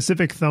a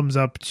specific thumbs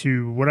up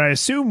to what I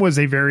assume was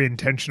a very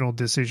intentional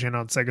decision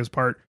on Sega's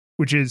part,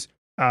 which is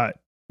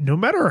no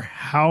matter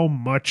how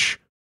much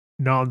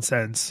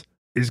nonsense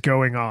is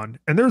going on,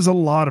 and there's a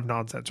lot of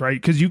nonsense,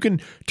 right? Because you can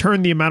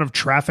turn the amount of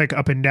traffic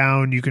up and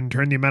down, you can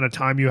turn the amount of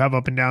time you have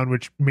up and down,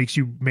 which makes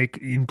you make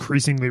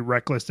increasingly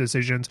reckless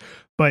decisions.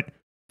 But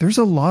there's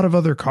a lot of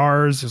other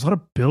cars, there's a lot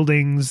of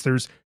buildings,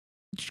 there's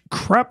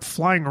crap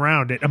flying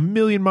around at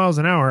 1,000,000 miles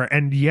an hour,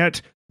 and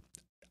yet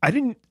I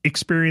didn't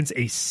experience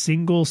a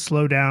single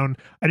slowdown.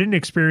 I didn't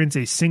experience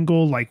a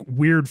single like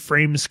weird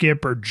frame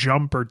skip or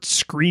jump or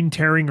screen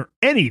tearing or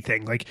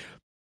anything. Like,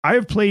 I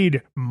have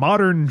played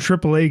modern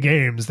AAA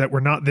games that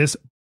were not this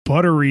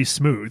buttery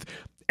smooth.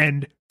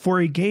 And for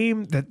a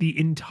game that the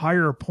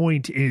entire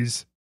point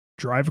is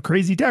drive a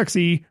crazy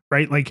taxi,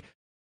 right? Like,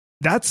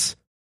 that's,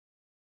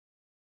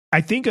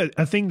 I think,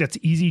 a thing that's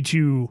easy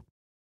to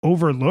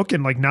overlook,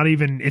 and like not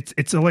even,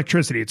 it's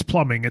electricity, it's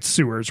plumbing, it's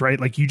sewers, right?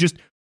 Like, you're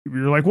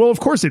like, well,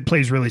 of course it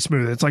plays really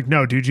smooth. It's like,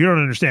 no, dude, you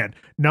don't understand.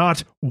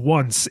 Not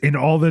once in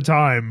all the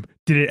time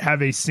did it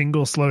have a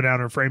single slowdown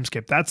or frame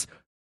skip. That's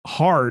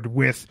hard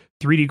with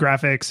 3D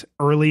graphics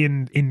early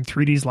in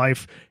 3D's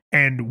life,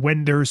 and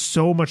when there's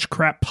so much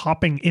crap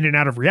popping in and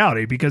out of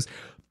reality. Because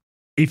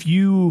if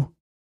you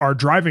are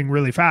driving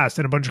really fast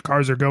and a bunch of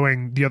cars are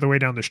going the other way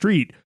down the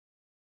street,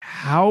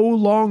 how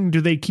long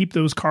do they keep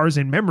those cars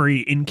in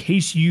memory in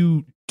case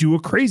you do a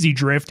crazy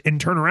drift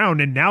and turn around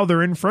and now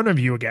they're in front of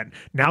you again?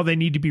 Now they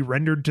need to be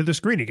rendered to the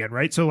screen again,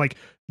 right? So like,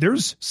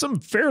 there's some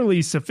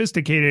fairly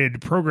sophisticated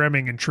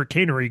programming and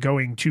chicanery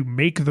going to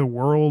make the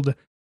world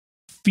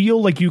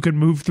feel like you can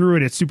move through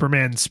it at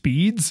Superman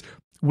speeds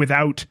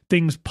without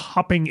things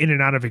popping in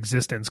and out of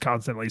existence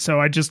constantly. So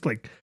I just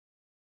like,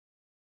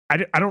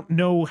 I don't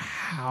know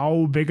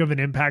how big of an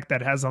impact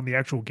that has on the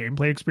actual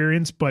gameplay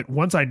experience, but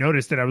once I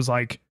noticed it, I was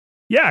like,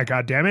 yeah,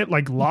 god damn it,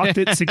 like locked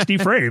at 60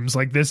 frames.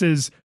 Like this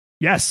is,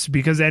 yes,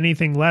 because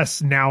anything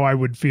less now I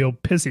would feel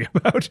pissy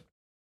about.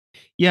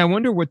 Yeah, I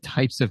wonder what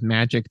types of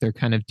magic they're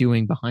kind of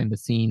doing behind the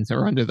scenes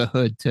or under the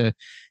hood to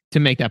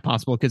make that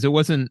possible. Because it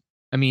wasn't,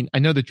 I mean, I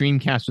know the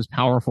Dreamcast was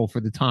powerful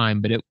for the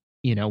time, but it,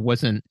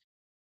 wasn't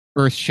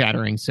earth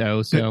shattering.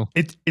 So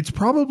it's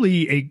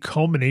probably a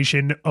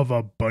culmination of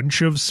a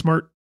bunch of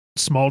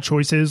small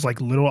choices, like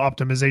little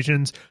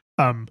optimizations.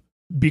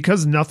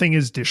 Because nothing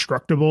is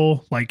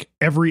destructible, like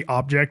every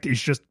object is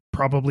just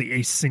probably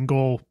a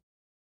single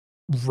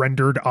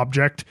rendered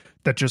object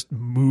that just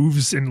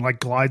moves and like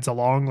glides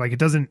along. Like it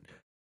doesn't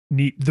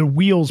need, the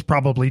wheels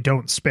probably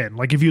don't spin.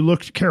 Like if you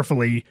looked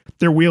carefully,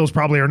 their wheels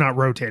probably are not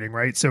rotating,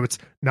 right? So it's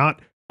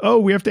not, oh,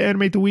 we have to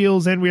animate the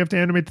wheels and we have to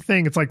animate the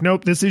thing. It's like,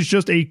 nope, this is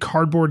just a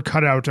cardboard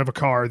cutout of a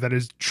car that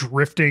is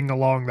drifting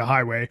along the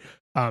highway.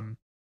 Yeah,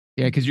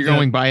 because you're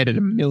going by it at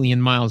 1,000,000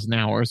 miles an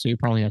hour, so you're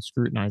probably not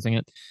scrutinizing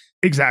it.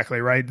 Exactly,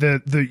 right.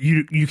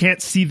 You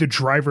can't see the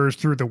drivers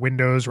through the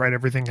windows, right?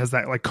 Everything has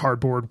that like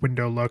cardboard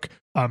window look.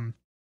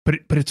 But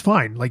it's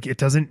fine. Like it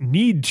doesn't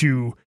need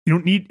to. You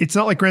don't need. It's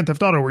not like Grand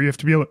Theft Auto where you have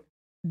to be able to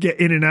get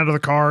in and out of the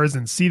cars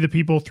and see the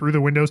people through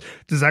the windows.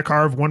 Does that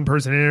car have one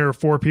person in it or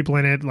four people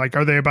in it? Like,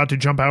 are they about to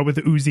jump out with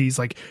Uzis?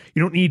 Like,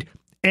 you don't need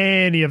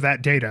any of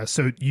that data,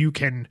 so you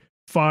can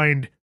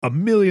find a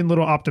million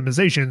little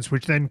optimizations,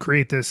 which then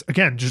create this,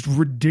 again, just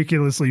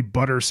ridiculously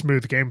butter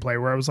smooth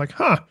gameplay where I was like,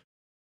 huh,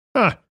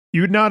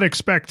 you would not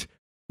expect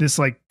this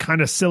like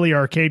kind of silly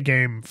arcade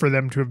game for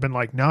them to have been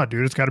like, nah,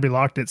 dude, it's got to be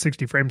locked at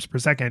 60 frames per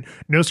second,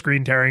 no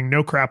screen tearing,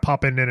 no crap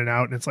popping in and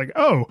out. And it's like,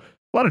 oh,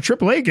 a lot of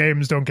AAA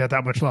games don't get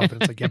that much love.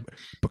 And it's like, yeah,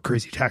 but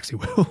Crazy Taxi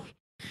will.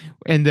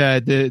 And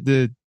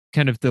the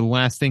kind of the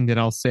last thing that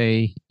I'll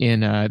say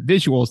in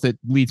visuals that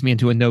leads me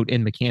into a note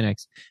in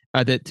mechanics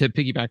that to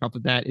piggyback off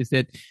of that is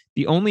that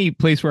the only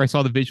place where I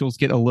saw the visuals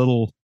get a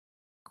little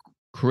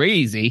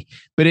crazy,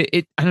 but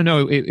it I don't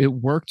know, it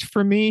worked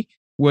for me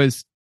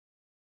was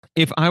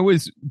if I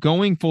was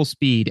going full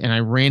speed and I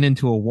ran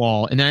into a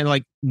wall and I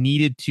like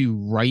needed to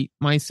right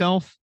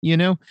myself,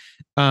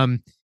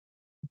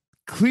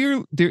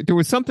 clear there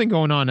was something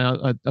going on.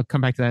 I'll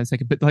come back to that in a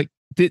second, but like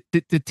the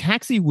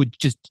taxi would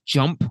just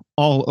jump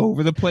all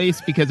over the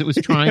place because it was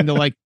trying to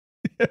like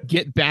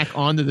get back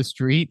onto the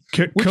street.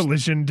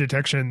 Collision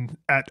detection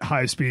at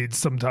high speeds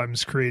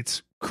sometimes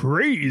creates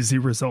crazy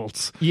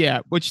results. Yeah,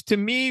 which to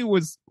me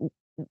was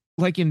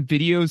like in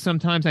videos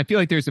sometimes. I feel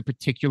like there's a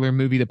particular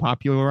movie that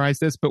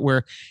popularized this, but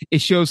where it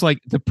shows like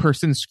the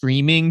person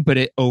screaming, but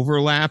it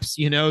overlaps,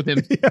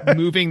 them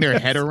moving their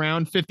head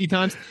around 50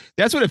 times.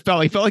 That's what it felt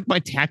like. It felt like my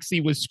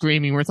taxi was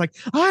screaming where it's like,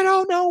 I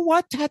don't know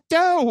what to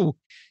do.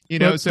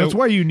 So that's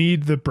why you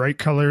need the bright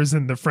colors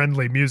and the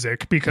friendly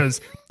music,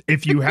 because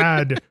if you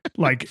had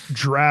like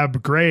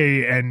drab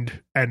gray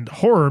and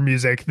horror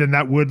music, then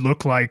that would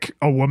look like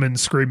a woman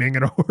screaming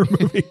in a horror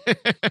movie.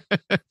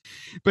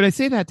 But I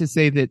say that to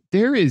say that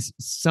there is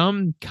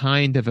some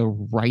kind of a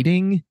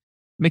writing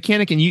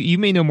mechanic, and you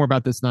may know more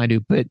about this than I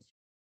do, but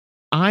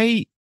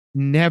I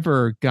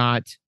never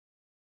got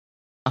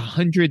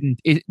 100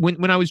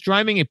 when I was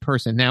driving a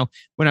person. Now,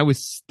 when I was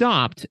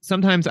stopped,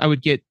 sometimes I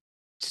would get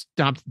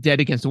stopped dead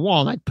against a wall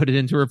and I'd put it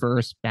into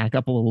reverse, back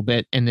up a little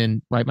bit, and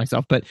then right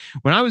myself. But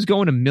when I was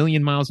going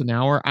 1,000,000 miles an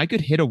hour, I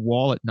could hit a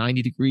wall at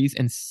 90 degrees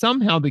and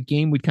somehow the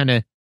game would kind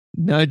of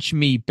nudge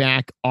me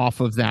back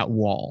off of that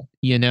wall,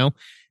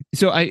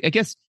 So I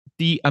guess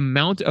the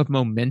amount of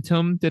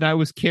momentum that I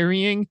was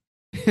carrying,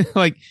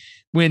 like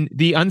when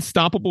the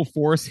unstoppable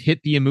force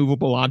hit the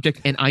immovable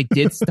object and I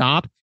did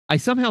stop, I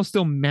somehow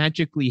still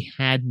magically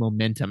had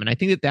momentum. And I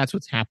think that that's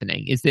what's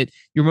happening is that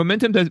your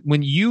momentum does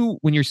when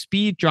your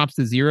speed drops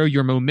to zero,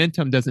 your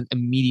momentum doesn't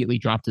immediately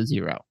drop to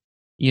zero.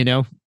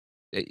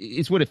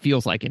 It's what it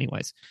feels like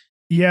anyways.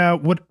 Yeah.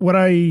 What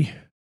I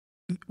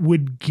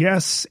would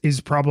guess is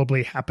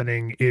probably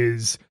happening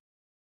is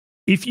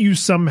if you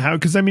somehow,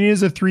 because I mean, it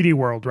is a 3D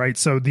world, right?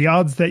 So the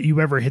odds that you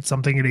ever hit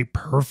something at a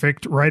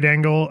perfect right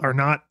angle are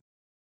not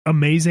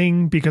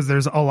amazing because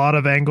there's a lot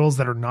of angles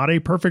that are not a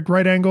perfect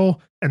right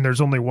angle and there's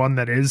only one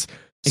that is.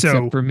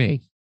 Except for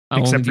me.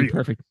 I'll only do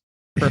perfect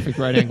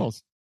right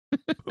angles.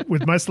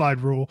 With my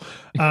slide rule.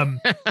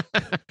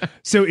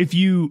 So if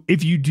you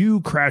do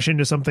crash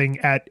into something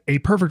at a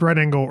perfect right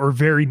angle or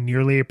very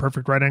nearly a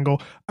perfect right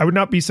angle, I would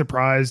not be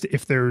surprised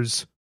if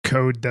there's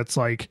code that's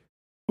like,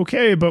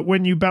 okay, but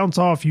when you bounce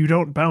off, you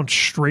don't bounce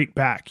straight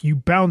back. You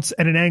bounce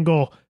at an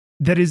angle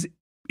that is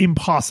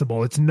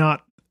impossible. It's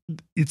not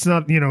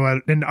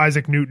an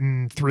Isaac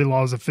Newton 3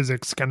 laws of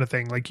physics kind of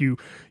thing. Like you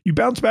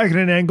bounce back at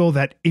an angle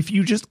that if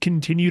you just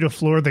continue to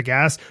floor the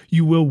gas,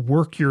 you will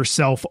work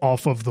yourself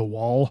off of the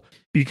wall,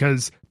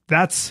 because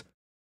that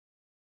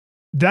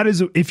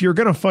is, if you're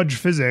going to fudge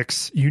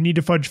physics, you need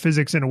to fudge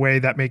physics in a way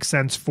that makes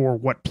sense for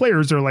what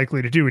players are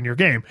likely to do in your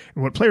game.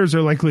 And what players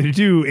are likely to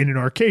do in an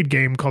arcade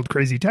game called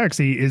Crazy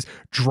Taxi is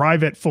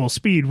drive at full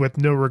speed with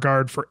no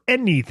regard for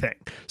anything.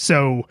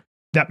 So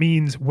that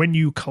means when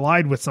you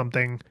collide with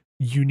something,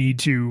 you need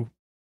to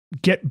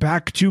get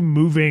back to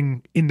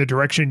moving in the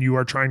direction you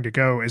are trying to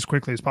go as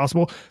quickly as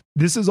possible.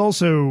 This is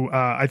also,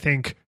 I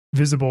think,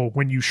 visible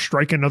when you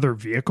strike another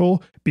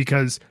vehicle,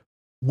 because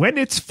when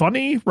it's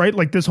funny, right?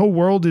 Like this whole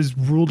world is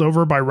ruled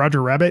over by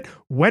Roger Rabbit.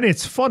 When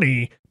it's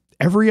funny,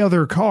 every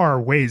other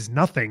car weighs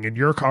nothing and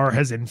your car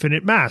has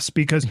infinite mass,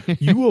 because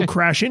you will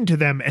crash into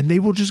them and they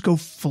will just go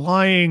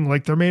flying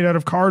like they're made out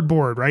of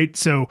cardboard, right?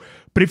 So,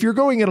 but if you're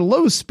going at a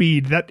low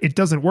speed, that it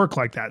doesn't work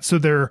like that. So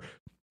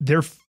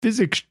their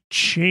physics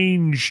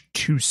change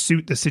to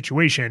suit the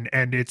situation,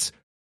 and it's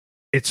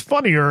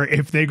funnier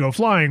if they go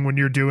flying when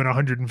you're doing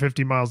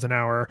 150 miles an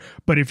hour.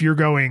 But if you're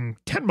going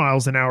 10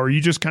 miles an hour,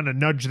 you just kind of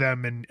nudge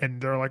them and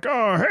they're like,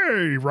 oh,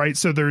 hey, right?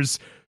 So there's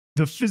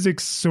the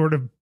physics sort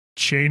of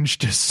change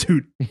to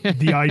suit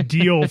the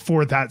ideal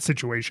for that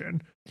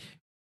situation.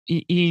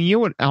 You know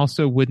what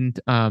also wouldn't,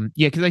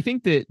 because I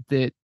think that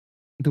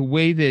the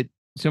way that,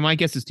 so my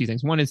guess is two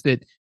things. One is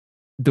that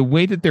the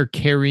way that they're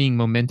carrying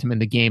momentum in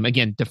the game,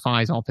 again,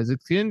 defies all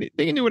physics. And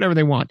they can do whatever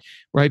they want,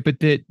 right? But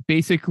that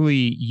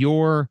basically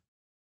your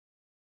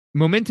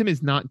momentum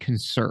is not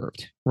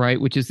conserved,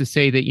 right? Which is to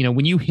say that,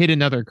 when you hit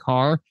another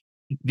car,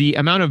 the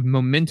amount of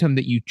momentum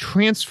that you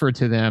transfer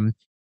to them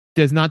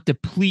does not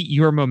deplete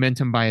your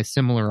momentum by a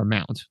similar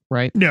amount,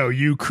 right? No,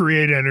 you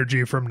create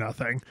energy from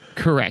nothing.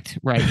 Correct,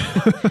 right.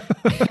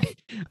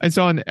 I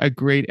saw a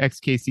great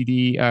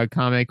XKCD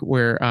comic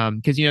where,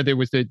 because there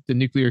was the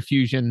nuclear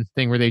fusion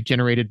thing where they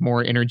generated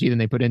more energy than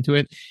they put into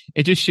it.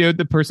 It just showed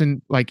the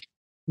person like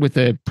with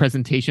a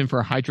presentation for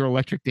a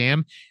hydroelectric dam.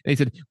 And they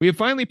said, we have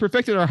finally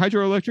perfected our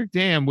hydroelectric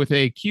dam with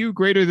a Q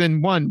greater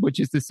than 1, which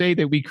is to say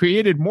that we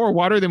created more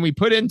water than we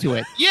put into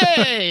it.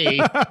 Yay!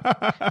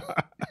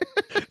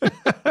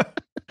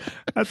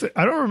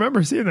 I don't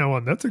remember seeing that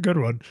one. That's a good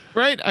one.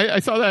 Right? I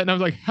saw that and I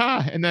was like,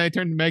 ha! And then I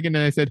turned to Megan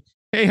and I said,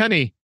 hey,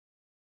 honey.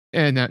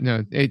 And don't.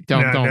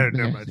 No,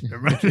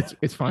 never mind.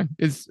 It's fine.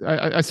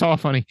 I saw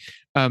funny.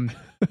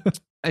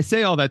 I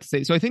say all that to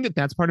say, so I think that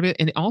that's part of it.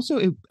 And also,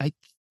 I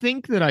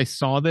think that I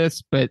saw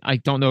this, but I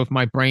don't know if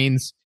my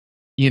brain's,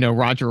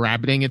 Roger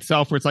Rabbiting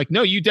itself, where it's like,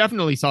 no, you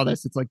definitely saw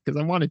this. It's like, because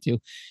I wanted to,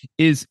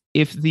 is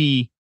if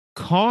the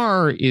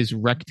car is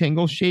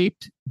rectangle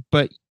shaped,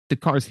 but the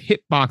car's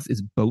hitbox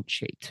is boat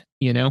shaped,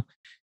 to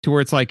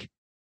where it's like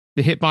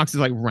the hitbox is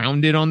like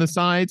rounded on the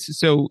sides.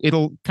 So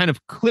it'll kind of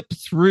clip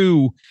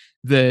through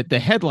the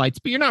headlights,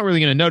 but you're not really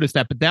going to notice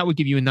that. But that would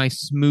give you a nice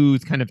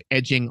smooth kind of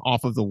edging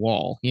off of the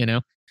wall,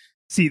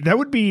 See, that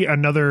would be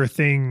another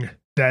thing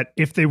that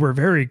if they were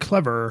very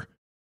clever,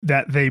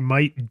 that they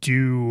might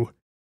do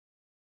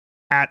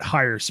at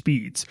higher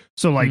speeds.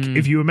 So like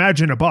if you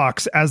imagine a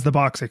box, as the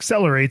box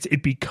accelerates,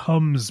 it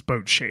becomes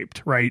boat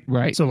shaped, right?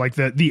 Right. So like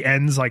the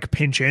ends like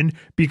pinch in,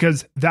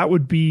 because that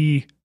would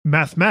be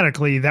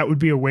mathematically, that would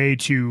be a way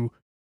to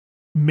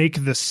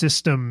make the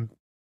system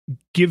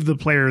give the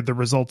player the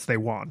results they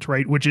want,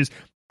 right? Which is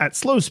at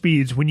slow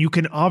speeds, when you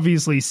can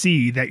obviously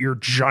see that your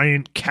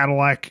giant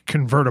Cadillac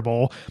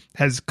convertible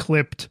has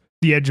clipped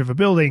the edge of a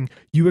building,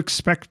 you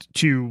expect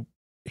to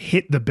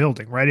hit the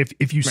building, right?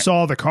 If you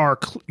saw the car,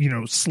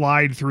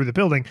 slide through the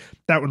building,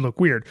 that would look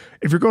weird.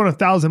 If you're going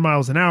 1,000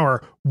 miles an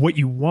hour, what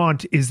you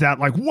want is that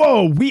like,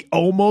 whoa, we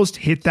almost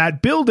hit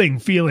that building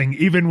feeling,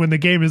 even when the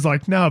game is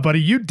like, no,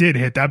 buddy, you did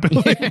hit that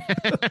building.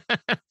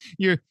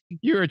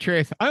 You're a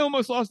trace. I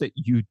almost lost it.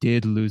 You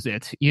did lose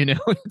it.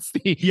 It's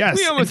yes.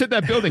 We almost hit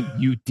that building.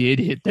 You did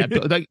hit that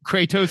building. Like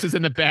Kratos is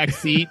in the back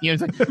seat.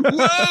 It's like,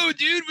 whoa,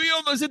 dude, we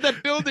almost hit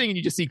that building. And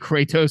you just see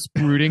Kratos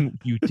brooding.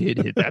 You did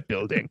hit that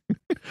building.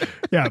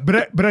 Yeah,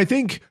 but I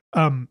think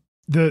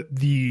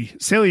the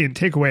salient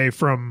takeaway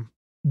from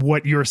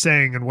what you're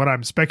saying and what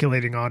I'm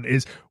speculating on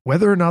is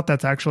whether or not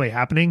that's actually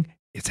happening.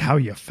 It's how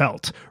you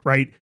felt,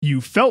 right?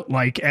 You felt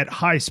like at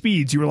high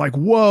speeds, you were like,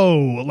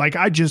 whoa, like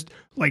I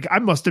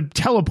must have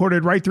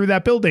teleported right through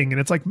that building.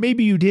 And it's like,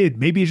 maybe you did.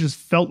 Maybe it just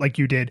felt like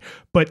you did.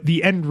 But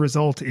the end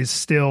result is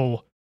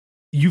still,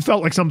 you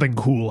felt like something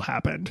cool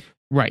happened.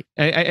 Right.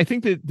 I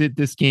think that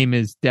this game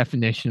is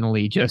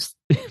definitionally just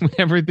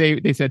whenever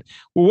they said,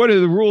 well, what do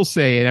the rules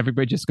say? And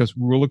everybody just goes,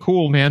 rule of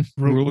cool, man.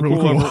 Rule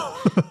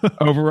of cool.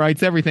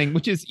 Overrides everything,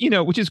 which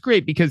is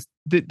great, because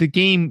the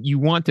game, you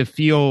want to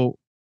feel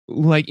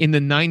like in the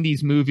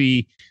 90s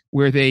movie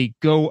where they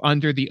go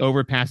under the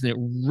overpass and it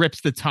rips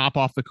the top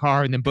off the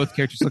car. And then both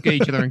characters look at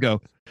each other and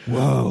go,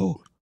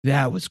 whoa,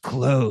 that was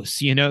close.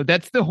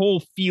 That's the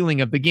whole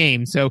feeling of the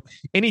game. So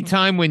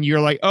anytime when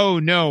you're like, oh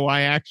no,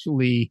 I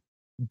actually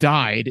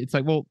died, it's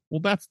like, well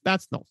that's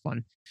not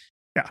fun.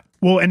 Yeah,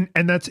 well, and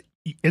that's,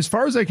 as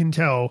far as I can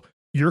tell,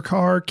 your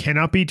car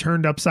cannot be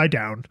turned upside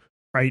down,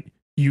 right?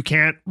 You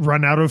can't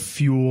run out of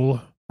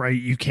fuel, right?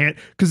 You can't,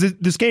 because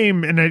this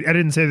game, and I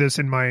didn't say this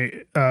in my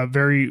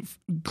very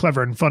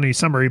clever and funny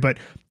summary, but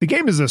the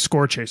game is a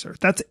score chaser.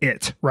 That's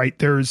it, right?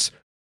 There's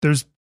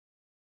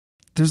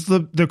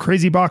the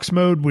crazy box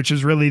mode, which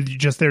is really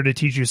just there to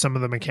teach you some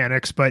of the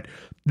mechanics, but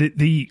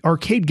the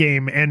arcade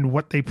game and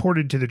what they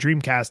ported to the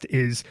Dreamcast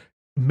is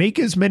make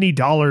as many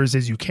dollars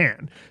as you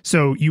can.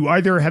 So you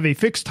either have a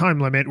fixed time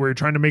limit where you're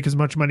trying to make as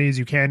much money as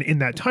you can in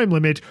that time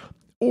limit,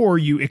 or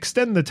you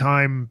extend the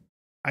time,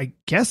 I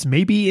guess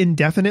maybe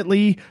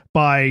indefinitely,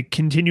 by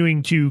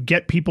continuing to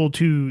get people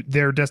to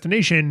their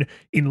destination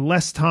in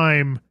less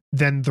time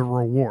than the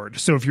reward.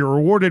 So if you're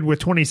rewarded with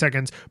 20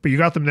 seconds, but you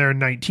got them there in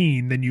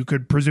 19, then you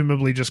could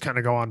presumably just kind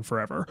of go on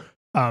forever.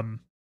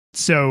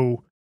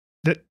 So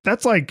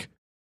that's like,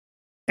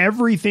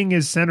 everything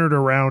is centered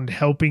around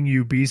helping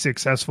you be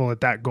successful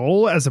at that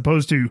goal, as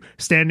opposed to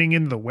standing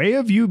in the way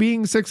of you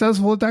being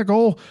successful at that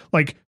goal.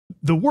 Like,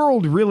 the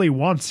world really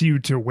wants you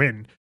to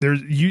win.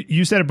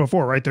 You said it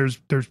before, right? There's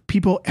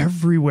people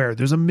everywhere.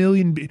 There's a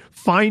million.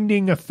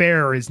 Finding a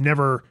fare is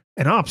never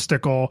an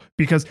obstacle,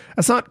 because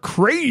that's not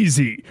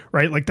crazy,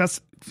 right? Like,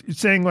 that's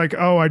saying like,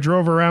 oh, I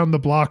drove around the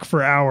block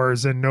for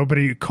hours and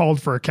nobody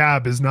called for a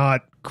cab is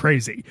not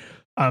crazy.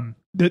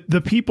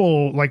 The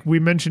people, like we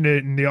mentioned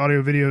it in the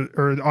audio video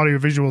or the audio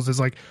visuals, is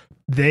like,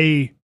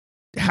 they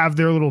have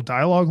their little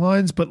dialogue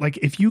lines, but like,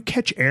 if you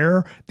catch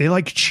air, they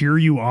like cheer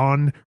you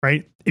on,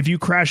 right? If you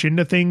crash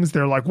into things,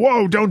 they're like,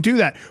 whoa, don't do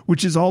that,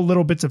 which is all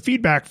little bits of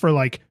feedback for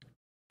like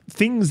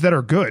things that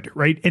are good,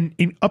 right? And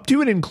up to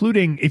and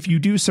including, if you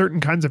do certain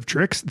kinds of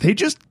tricks, they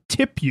just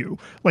tip you.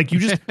 Like, you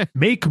just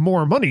make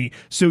more money.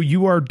 So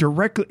you are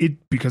directly,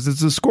 because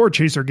it's a score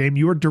chaser game,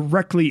 you are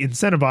directly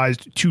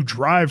incentivized to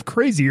drive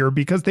crazier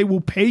because they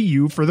will pay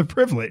you for the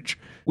privilege.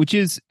 Which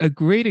is a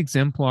great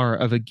exemplar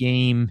of a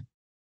game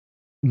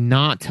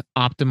not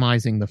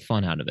optimizing the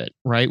fun out of it,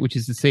 right? Which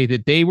is to say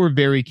that they were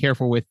very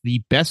careful with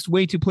the best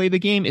way to play the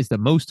game is the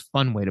most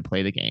fun way to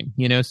play the game,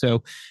 you know?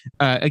 So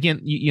again,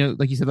 you know,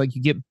 like you said, like,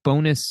 you get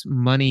bonus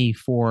money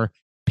for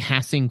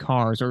passing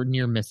cars or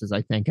near misses,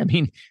 I think. I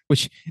mean,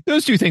 which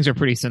those two things are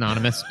pretty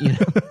synonymous, you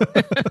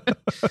know?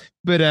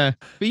 but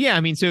yeah,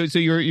 I mean, so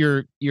your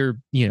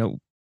you know,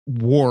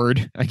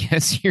 ward, I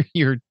guess,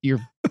 your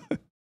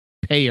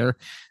payer,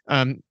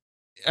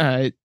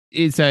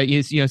 is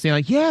you know, saying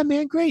like, yeah,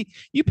 man, great,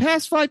 you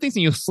passed 5 things,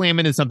 and you'll slam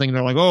into something and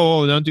they're like,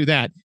 oh, don't do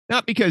that.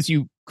 Not because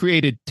you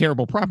created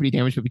terrible property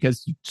damage, but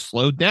because you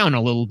slowed down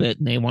a little bit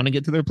and they want to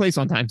get to their place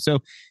on time. So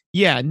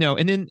yeah, no.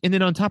 And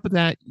then on top of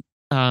that,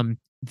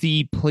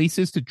 the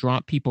places to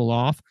drop people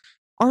off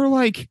are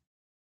like,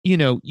 you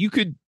know, you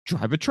could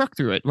drive a truck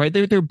through it, right?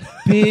 They're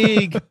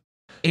big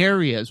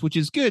areas, which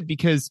is good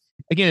because,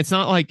 again, it's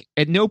not like,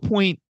 at no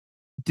point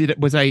did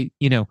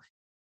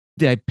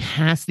I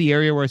pass the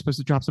area where I was supposed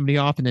to drop somebody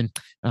off and then,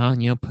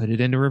 you know, put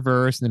it into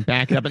reverse and then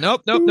back it up and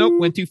nope,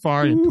 went too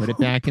far and put it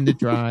back into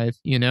drive.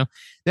 You know,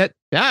 that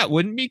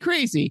wouldn't be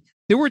crazy.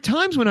 There were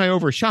times when I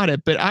overshot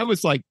it, but I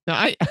was like,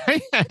 I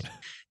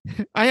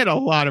had a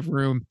lot of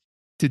room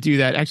to do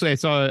that. Actually, I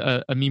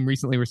saw a meme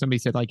recently where somebody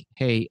said like,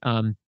 hey,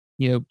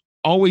 you know,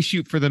 always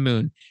shoot for the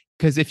moon,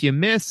 because if you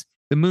miss,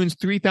 the moon's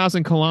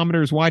 3,000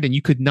 kilometers wide and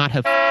you could not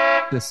have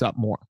this up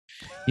more.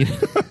 You know?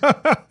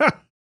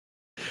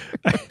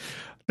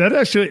 That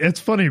actually, it's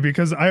funny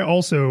because I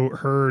also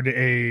heard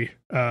a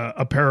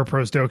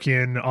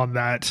Paraprostokian on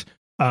that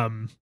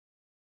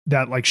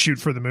like shoot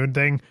for the moon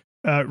thing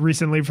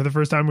recently for the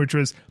first time, which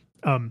was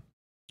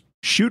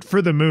shoot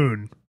for the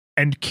moon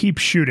and keep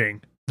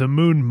shooting. The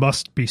moon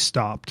must be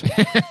stopped.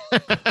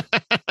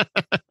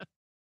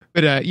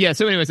 But yeah,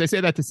 so anyways, I say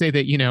that to say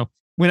that, you know,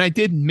 when I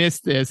did miss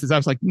this, is I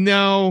was like,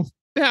 no,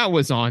 that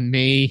was on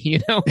me, you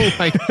know,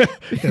 like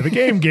yeah, the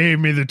game gave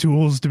me the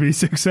tools to be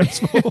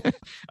successful.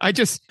 I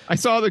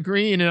saw the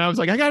green and I was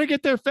like, I got to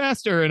get there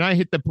faster. And I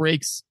hit the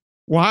brakes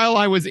while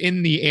I was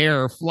in the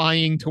air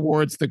flying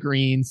towards the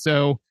green.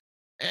 So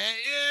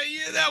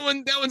yeah, that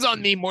one's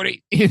on me,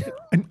 Morty.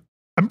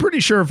 I'm pretty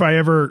sure if I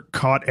ever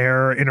caught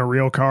air in a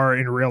real car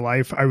in real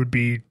life, I would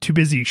be too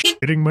busy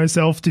shitting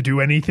myself to do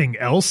anything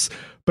else.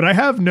 But I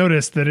have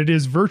noticed that it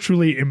is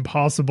virtually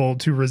impossible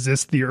to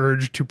resist the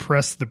urge to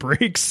press the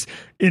brakes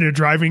in a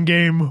driving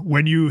game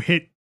when you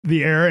hit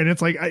the air. And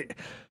it's like,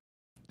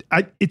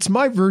 it's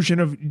my version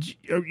of,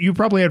 you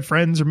probably had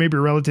friends or maybe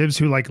relatives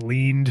who like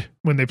leaned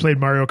when they played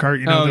Mario Kart,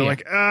 you know, they're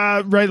like,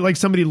 right. Like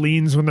somebody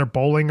leans when they're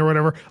bowling or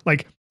whatever.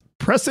 Like,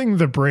 pressing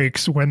the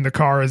brakes when the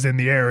car is in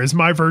the air is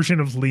my version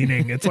of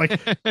leaning. It's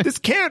like, this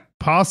can't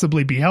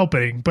possibly be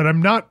helping, but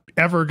I'm not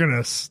ever going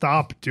to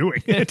stop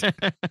doing it.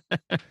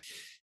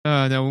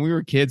 No, when we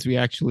were kids, we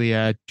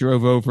actually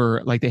drove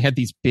over, like they had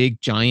these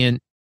big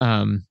giant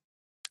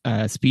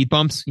speed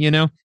bumps, you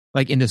know,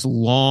 like in this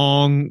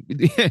long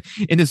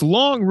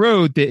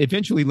road that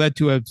eventually led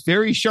to a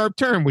very sharp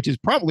turn, which is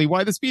probably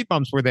why the speed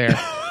bumps were there.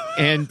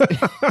 And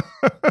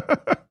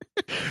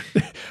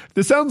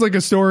this sounds like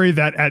a story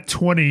that at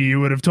 20 you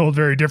would have told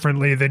very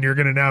differently than you're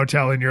going to now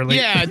tell in your late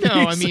 30s. No,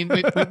 I mean,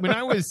 when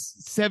I was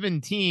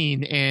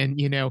 17 and,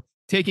 you know,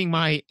 taking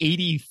my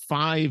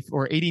 85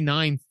 or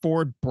 89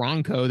 Ford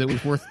Bronco that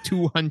was worth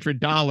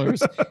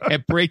 $200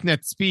 at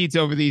breakneck speeds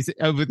over these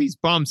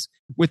bumps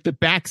with the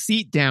back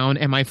seat down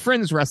and my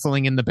friends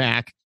wrestling in the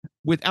back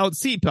without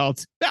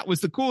seatbelts, that was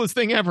the coolest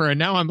thing ever. And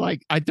now I'm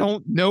like, I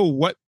don't know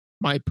what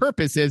my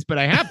purpose is, but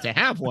I have to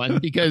have one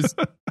because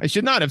I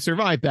should not have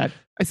survived that.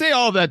 I say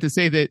all of that to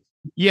say that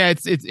Yeah,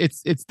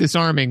 it's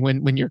disarming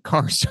when your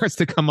car starts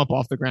to come up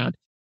off the ground.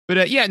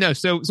 But yeah, no.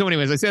 So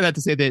anyways, I say that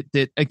to say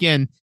that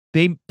again,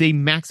 they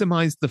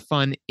maximize the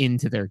fun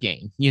into their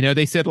game.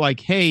 They said like,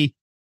 hey,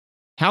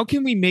 how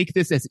can we make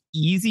this as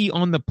easy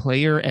on the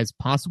player as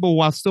possible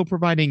while still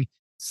providing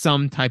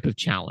some type of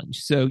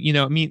challenge? So,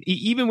 I mean,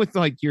 even with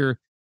like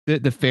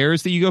the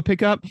fares that you go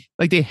pick up,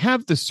 like they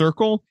have the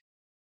circle.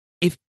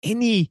 If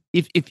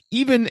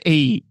even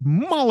a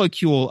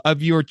molecule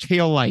of your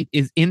tail light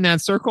is in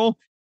that circle,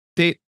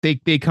 they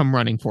come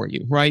running for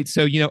you, right?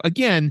 So,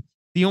 again,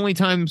 the only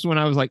times when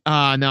I was like, no,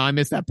 I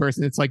missed that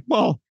person. It's like,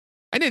 well,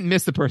 I didn't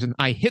miss the person.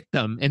 I hit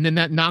them, and then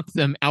that knocked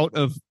them out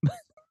of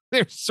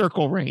their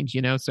circle range,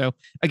 So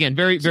again,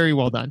 very, very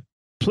well done.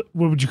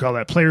 What would you call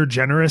that? Player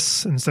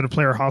generous instead of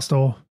player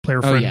hostile,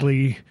 player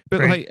friendly. Yeah. But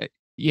right? Like,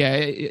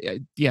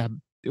 yeah.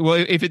 Well,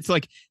 if it's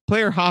like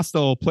player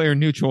hostile, player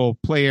neutral,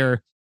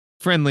 player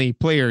friendly,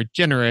 player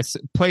generous,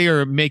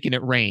 player making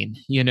it rain,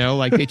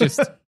 like they just.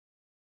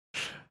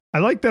 I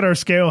like that our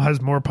scale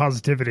has more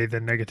positivity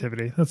than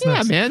negativity. That's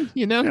nice. Man.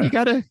 You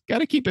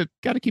gotta keep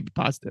it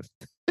positive.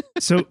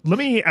 So let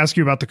me ask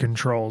you about the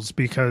controls,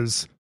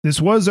 because this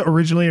was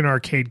originally an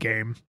arcade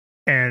game,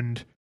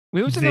 and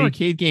it was an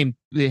arcade game.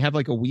 They have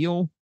like a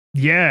wheel.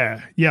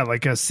 Yeah,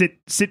 like a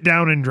sit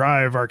down and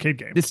drive arcade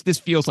game. This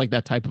feels like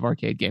that type of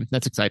arcade game.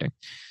 That's exciting,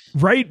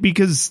 right?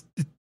 Because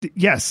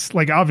yes,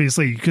 like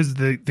obviously, because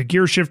the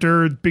gear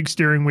shifter, big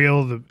steering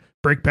wheel, the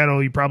brake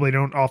pedal, you probably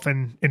don't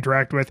often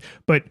interact with,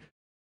 but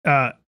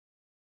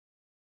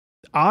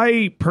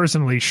I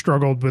personally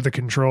struggled with the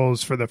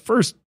controls for the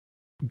first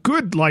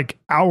good like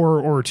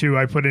hour or two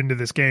I put into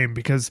this game,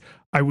 because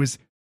I was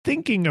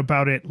thinking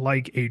about it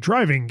like a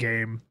driving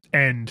game,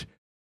 and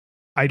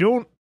I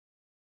don't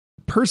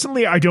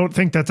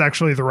think that's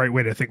actually the right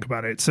way to think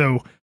about it. So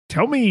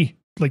tell me,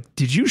 like,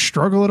 did you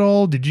struggle at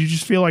all? Did you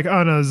just feel like,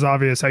 oh no, it's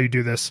obvious how you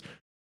do this?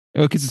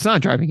 Because it's not a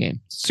driving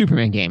game, it's a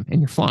Superman game,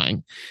 and you're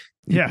flying.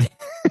 Yeah.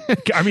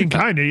 I mean,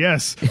 kind of,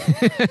 yes.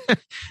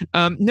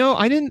 No,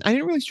 I didn't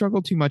really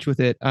struggle too much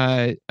with it,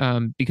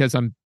 because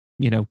I'm,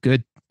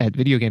 good at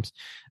video games.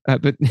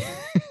 But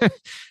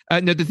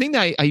no, the thing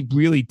that I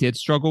really did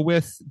struggle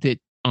with, that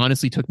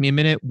honestly took me a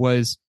minute,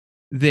 was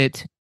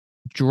that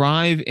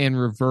drive and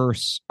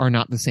reverse are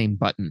not the same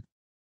button,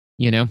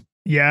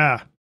 Yeah.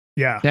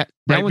 That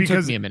right, one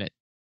took me a minute.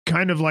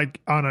 Kind of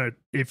like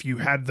if you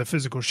had the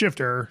physical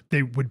shifter,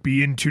 they would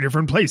be in two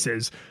different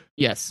places.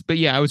 Yes. But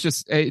yeah, I was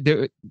just,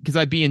 because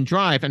I'd be in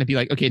drive and I'd be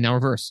like, okay, now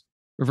reverse.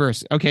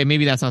 Okay,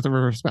 maybe that's not the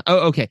reverse.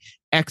 Oh, okay.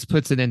 X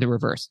puts it into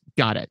reverse.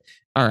 Got it.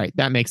 All right.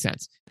 That makes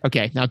sense.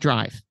 Okay. Now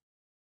drive.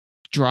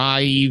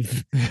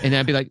 And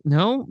I'd be like,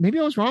 no, maybe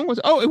I was wrong.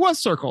 It was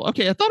circle.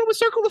 Okay. I thought it was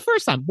circle the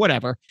first time.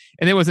 Whatever.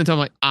 And it wasn't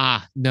until I'm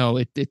like, no,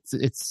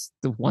 it's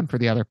the one for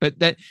the other. But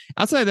that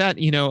outside of that,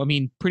 I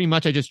mean, pretty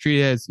much I just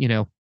treat it as,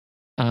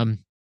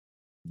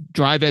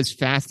 drive as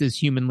fast as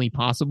humanly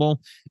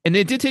possible. And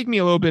it did take me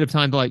a little bit of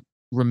time to like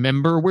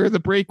remember where the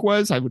brake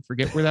was. I would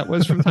forget where that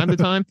was from time to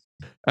time,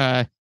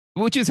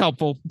 which is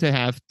helpful to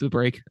have the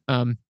brake.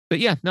 But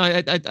yeah, no,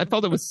 I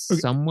felt it was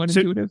somewhat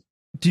intuitive.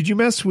 Did you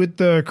mess with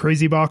the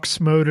Crazy Box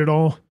mode at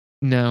all?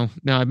 No,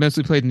 I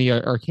mostly played in the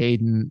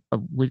arcade and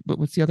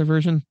what's the other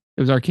version?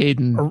 It was arcade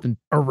and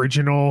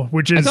original,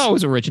 which is I thought it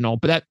was original,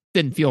 but that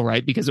didn't feel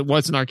right because it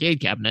was an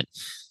arcade cabinet.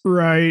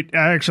 Right.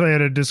 I actually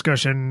had a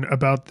discussion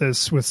about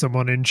this with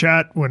someone in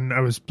chat when I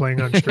was playing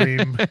on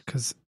stream,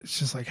 because it's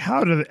just like,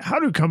 how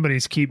do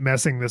companies keep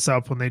messing this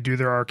up when they do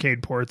their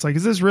arcade ports? Like,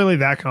 is this really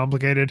that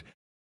complicated?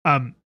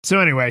 So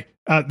anyway,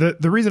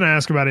 the reason I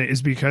ask about it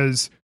is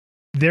because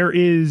there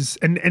is,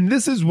 and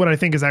this is what I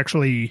think is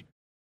actually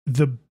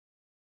the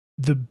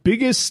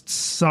biggest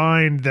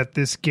sign that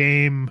this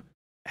game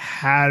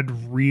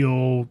had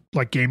real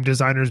like game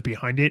designers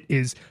behind it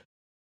is,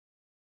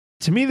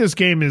 to me, this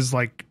game is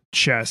like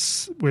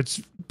chess, which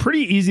is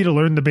pretty easy to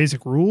learn the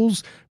basic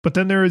rules, but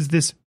then there is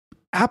this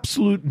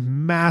absolute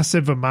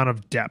massive amount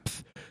of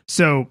depth.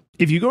 So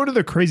if you go into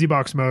the Crazy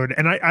Box mode,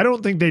 and I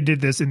don't think they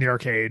did this in the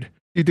arcade.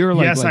 They're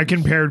like, yes, I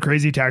compared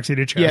Crazy Taxi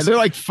to chess. Yeah, they're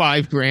like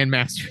 5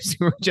 grandmasters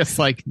who are just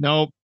like,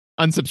 nope,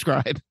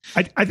 unsubscribe.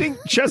 I think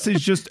chess is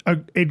just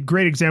a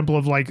great example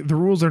of like, the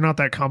rules are not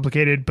that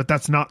complicated, but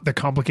that's not the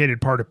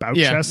complicated part about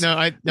chess. No,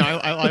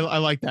 I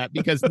like that,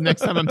 because the next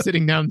time I'm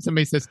sitting down and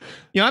somebody says,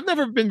 I've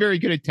never been very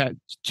good at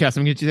chess,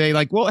 I'm going to say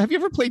like, well, have you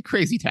ever played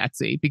Crazy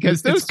Taxi?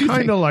 Because those it's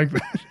kind of like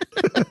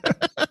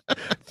that.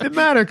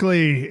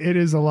 Thematically, it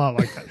is a lot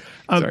like that.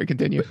 Sorry,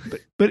 continue.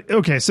 But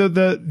okay, so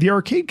the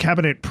arcade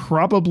cabinet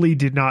probably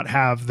did not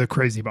have the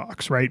Crazy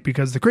Box, right?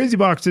 Because the Crazy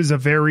Box is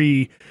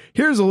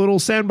here's a little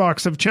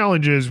sandbox of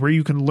challenges where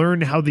you can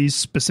learn how these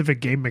specific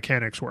game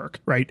mechanics work,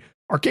 right?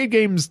 Arcade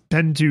games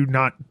tend to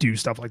not do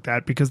stuff like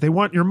that because they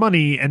want your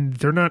money,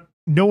 and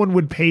no one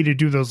would pay to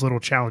do those little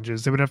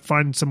challenges. They would have to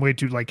find some way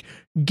to like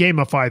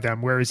gamify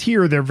them. Whereas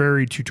here, they're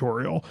very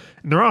tutorial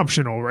and they're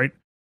optional, right?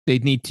 They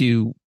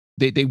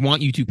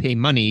want you to pay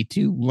money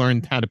to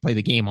learn how to play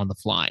the game on the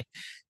fly.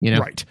 you know?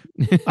 Right.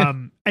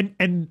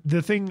 And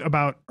the thing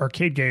about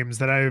arcade games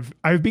that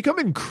I've become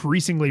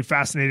increasingly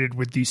fascinated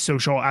with the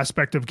social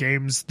aspect of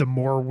games the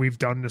more we've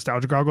done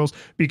Nostalgia Goggles,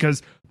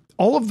 because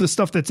all of the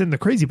stuff that's in the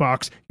crazy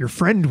box, your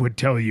friend would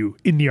tell you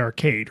in the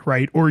arcade,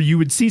 right? Or you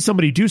would see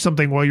somebody do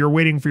something while you're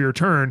waiting for your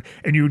turn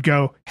and you would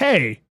go,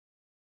 hey,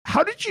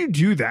 how did you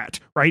do that?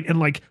 Right. And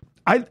like,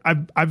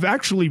 I've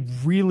actually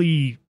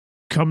really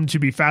come to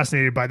be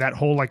fascinated by that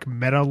whole like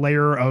meta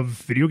layer of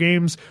video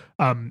games,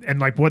 and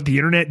like what the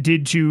internet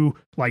did to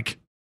like,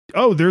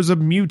 oh, there's a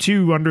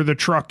Mewtwo under the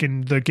truck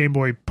in the Game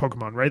Boy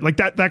Pokemon, right? Like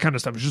that kind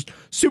of stuff is just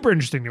super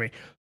interesting to me.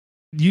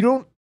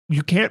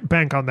 You can't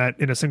bank on that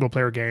in a single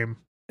player game.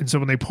 And so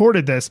when they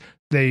ported this,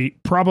 they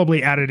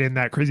probably added in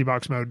that crazy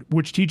box mode,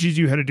 which teaches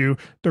you how to do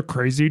the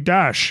crazy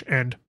dash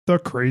and the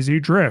crazy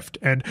drift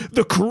and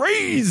the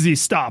crazy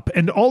stop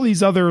and all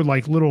these other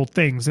like little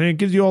things. And it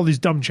gives you all these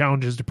dumb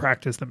challenges to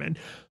practice them in.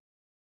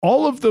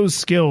 All of those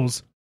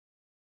skills,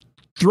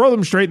 throw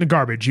them straight in the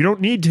garbage. You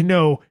don't need to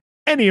know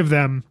any of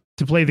them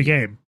to play the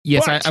game.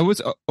 Yes, I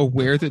was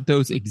aware that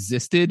those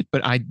existed,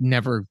 but I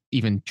never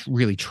even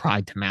really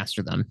tried to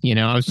master them. You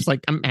know, I was just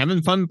like, I'm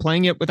having fun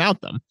playing it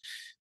without them.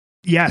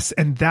 Yes,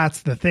 and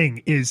that's the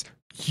thing, is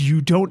you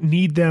don't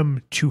need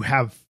them to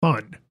have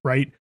fun,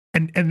 right?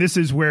 And this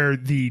is where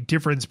the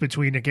difference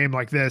between a game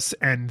like this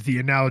and the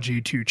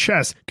analogy to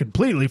chess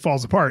completely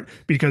falls apart,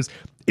 because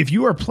if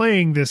you are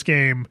playing this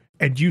game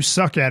and you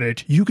suck at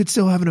it, you could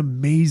still have an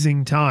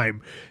amazing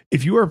time.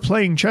 If you are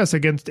playing chess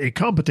against a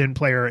competent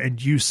player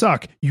and you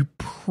suck, you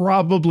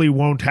probably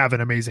won't have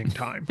an amazing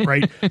time,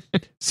 right?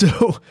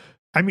 So,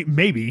 I mean,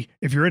 maybe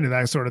if you're into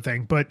that sort of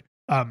thing, but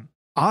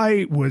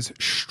I was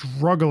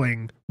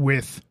struggling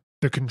with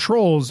the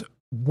controls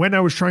when I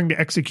was trying to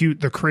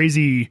execute the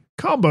crazy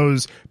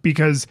combos,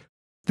 because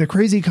the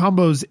crazy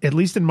combos, at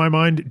least in my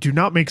mind, do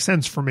not make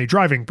sense from a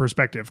driving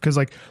perspective. Because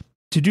like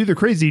to do the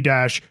crazy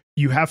dash,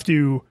 you have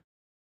to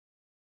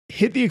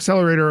hit the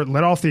accelerator,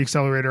 let off the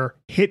accelerator,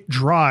 hit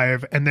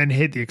drive, and then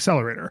hit the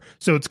accelerator.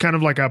 So it's kind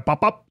of like a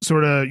pop-up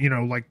sort of, you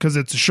know, like, because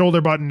it's a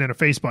shoulder button and a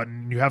face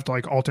button. You have to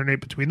like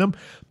alternate between them.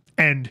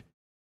 And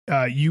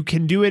you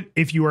can do it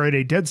if you are at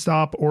a dead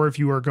stop or if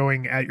you are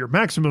going at your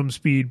maximum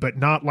speed, but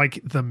not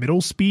like the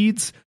middle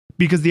speeds,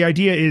 because the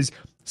idea is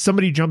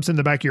somebody jumps in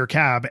the back of your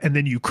cab and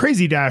then you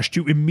crazy dash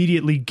to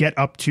immediately get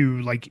up to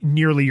like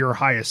nearly your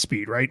highest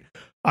speed, right?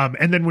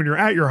 And then when you're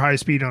at your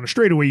highest speed on a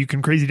straightaway, you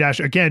can crazy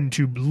dash again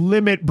to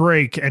limit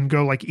break and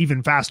go like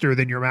even faster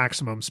than your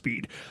maximum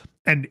speed.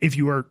 And if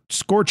you are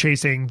score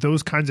chasing,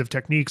 those kinds of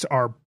techniques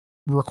are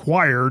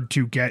required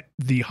to get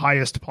the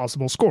highest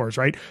possible scores,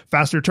 right?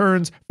 Faster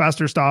turns,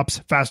 faster stops,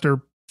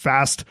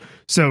 fast.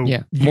 So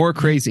yeah, more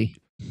crazy.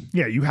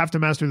 Yeah, you have to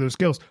master those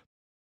skills.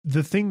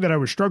 The thing that I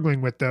was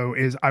struggling with, though,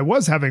 is I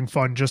was having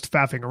fun just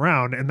faffing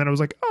around. And then I was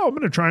like, oh, I'm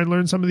going to try and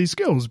learn some of these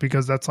skills,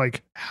 because that's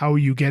like how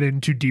you get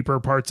into deeper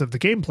parts of the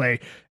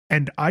gameplay.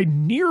 And I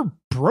near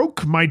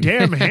broke my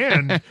damn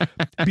hand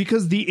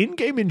because the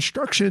in-game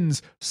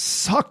instructions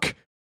suck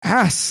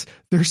ass.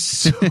 They're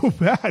so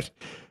bad.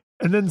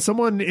 And then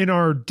someone in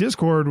our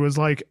Discord was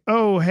like,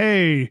 oh,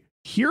 hey,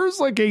 here's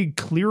like a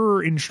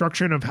clearer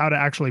instruction of how to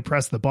actually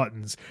press the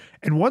buttons.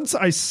 And once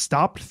I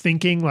stopped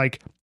thinking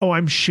like, oh,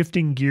 I'm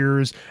shifting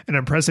gears and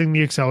I'm pressing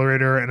the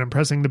accelerator and I'm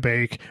pressing the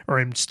brake or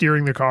I'm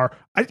steering the car,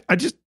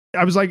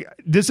 I was like,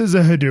 this is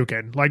a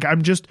Hadouken. Like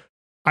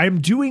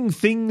I'm doing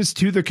things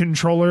to the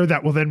controller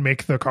that will then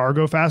make the car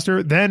go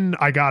faster. Then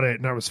I got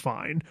it and I was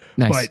fine.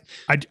 Nice.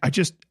 But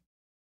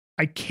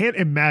I can't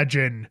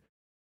imagine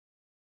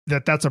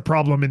that that's a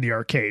problem in the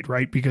arcade,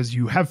 right? Because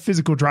you have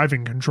physical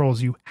driving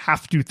controls. You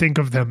have to think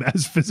of them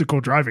as physical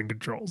driving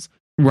controls.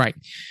 Right.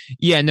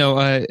 Yeah,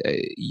 no,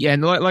 yeah.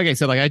 And like I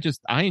said, like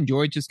I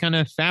enjoyed just kind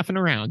of faffing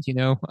around, you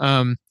know?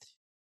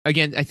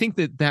 Again, I think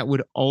that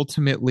would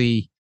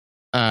ultimately,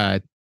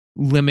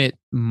 limit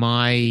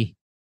my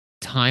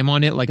time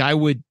on it. Like I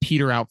would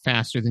peter out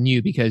faster than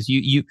you, because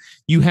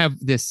you have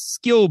this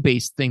skill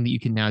based thing that you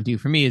can now do.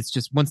 For me, it's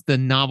just once the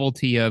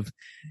novelty of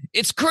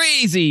it's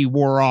crazy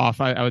wore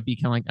off, I would be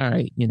kind of like, all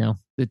right, you know,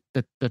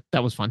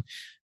 that was fun.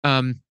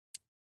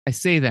 I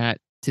say that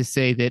to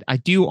say that I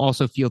do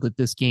also feel that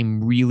this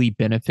game really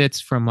benefits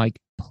from like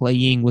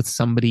playing with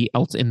somebody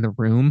else in the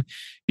room,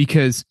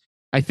 because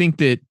I think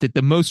that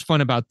the most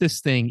fun about this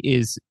thing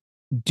is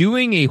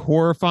doing a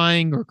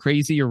horrifying or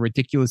crazy or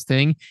ridiculous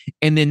thing,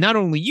 and then not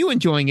only you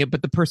enjoying it,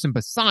 but the person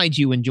beside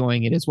you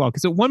enjoying it as well.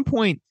 Because at one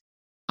point,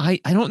 I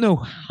don't know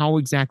how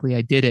exactly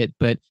I did it,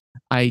 but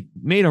I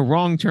made a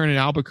wrong turn in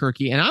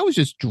Albuquerque and I was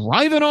just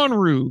driving on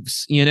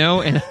roofs, you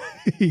know? And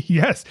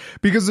yes,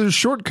 because there's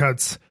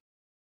shortcuts.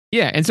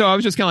 Yeah, and so I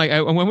was just kind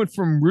of like, I went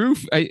from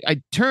roof,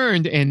 I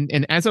turned,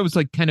 and as I was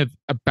like kind of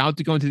about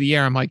to go into the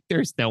air, I'm like,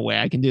 there's no way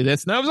I can do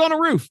this. And I was on a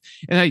roof,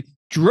 and I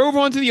drove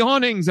onto the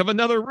awnings of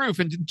another roof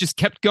and just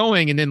kept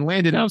going, and then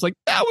landed. I was like,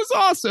 that was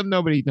awesome.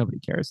 Nobody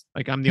cares.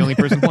 Like I'm the only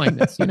person playing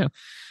this, you know?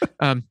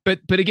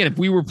 But again, if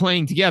we were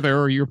playing together,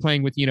 or you're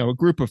playing with, you know, a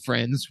group of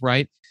friends,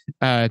 right?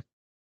 That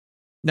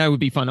would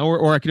be fun.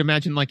 Or I could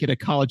imagine like at a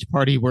college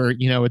party where,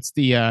 you know, it's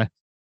the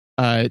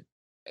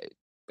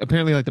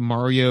apparently like the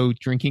Mario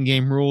drinking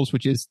game rules,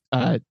 which is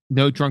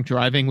no drunk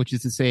driving, which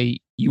is to say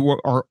you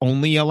are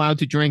only allowed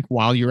to drink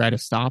while you're at a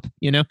stop,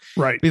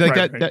 Right. Be like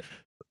right. that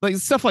like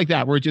stuff like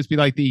that, where it just be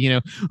like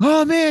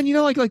oh man,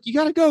 like you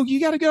gotta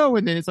go.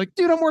 And then it's like,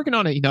 dude, I'm working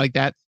on it. Like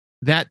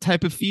that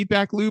type of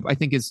feedback loop, I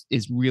think is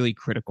really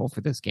critical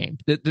for this game.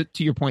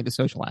 To your point, the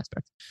social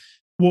aspect.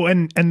 Well,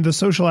 and the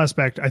social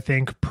aspect, I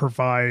think,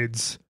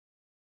 provides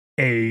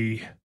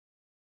a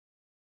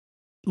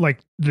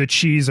like the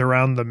cheese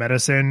around the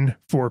medicine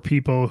for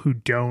people who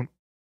don't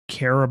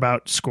care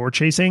about score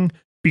chasing,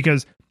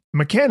 because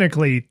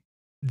mechanically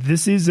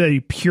this is a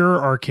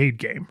pure arcade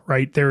game,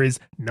 right? There is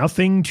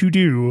nothing to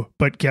do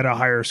but get a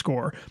higher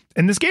score.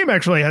 And this game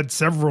actually had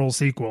several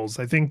sequels.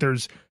 I think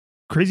there's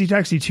Crazy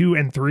Taxi 2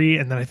 and 3,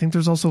 and then I think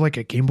there's also like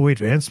a Game Boy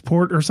Advance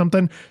port or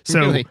something. So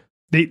really?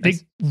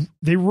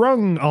 they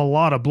wrung a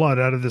lot of blood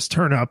out of this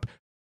turnip.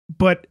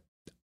 But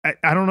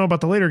I don't know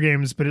about the later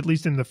games, but at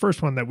least in the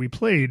first one that we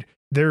played,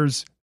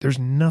 there's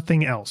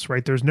nothing else,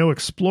 right? There's no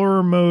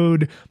explorer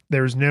mode.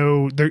 There's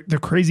no the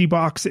crazy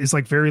box is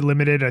like very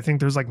limited. I think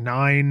there's like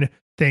 9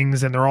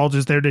 things, and they're all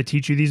just there to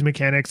teach you these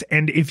mechanics.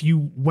 And if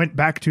you went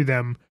back to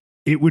them,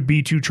 it would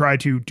be to try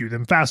to do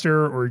them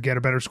faster or get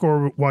a better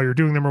score while you're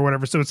doing them or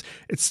whatever. So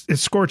it's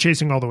score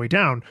chasing all the way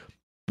down.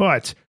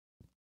 But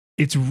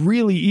it's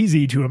really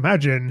easy to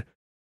imagine,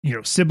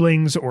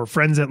 siblings or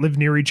friends that live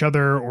near each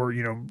other, or,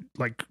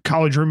 like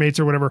college roommates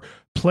or whatever,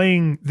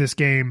 playing this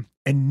game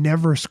and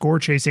never score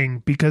chasing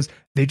because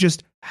they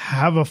just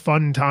have a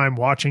fun time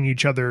watching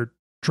each other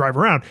drive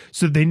around.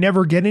 So they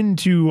never get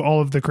into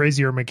all of the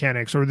crazier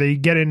mechanics, or they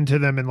get into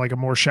them in like a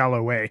more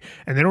shallow way.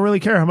 And they don't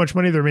really care how much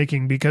money they're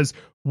making, because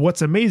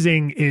what's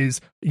amazing is,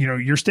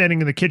 you're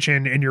standing in the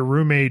kitchen and your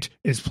roommate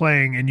is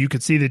playing and you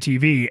could see the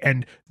TV,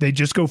 and they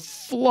just go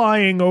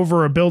flying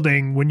over a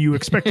building when you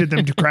expected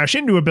them to crash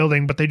into a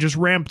building, but they just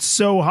ramped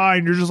so high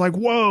and you're just like,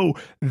 whoa,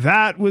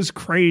 that was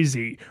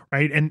crazy.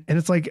 Right. And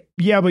it's like,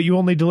 yeah, but you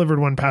only delivered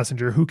one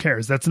passenger. Who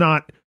cares? That's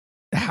not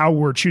how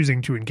we're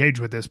choosing to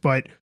engage with this.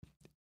 But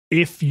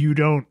if you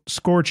don't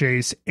score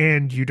chase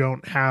and you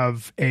don't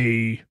have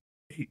a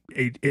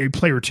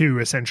player 2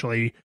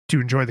 essentially to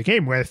enjoy the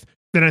game with,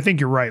 then I think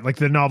you're right. Like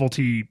the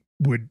novelty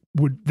would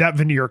that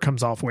veneer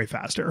comes off way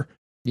faster.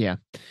 Yeah.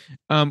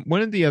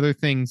 One of the other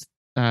things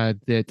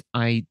that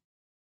I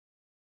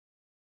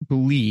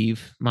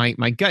believe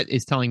my gut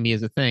is telling me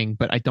is a thing,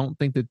 but I don't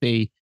think that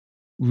they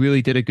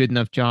really did a good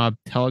enough job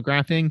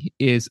telegraphing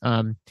is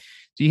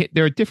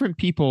there are different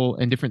people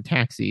and different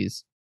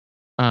taxis.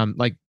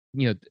 Like,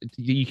 you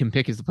can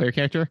pick as the player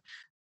character,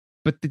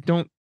 but they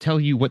don't tell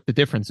you what the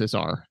differences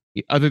are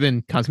other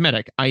than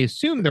cosmetic. I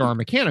assume there are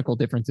mechanical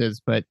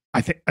differences, but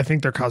I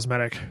think they're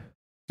cosmetic.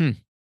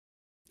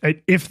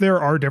 If there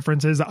are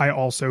differences, I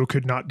also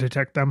could not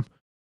detect them.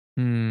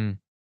 I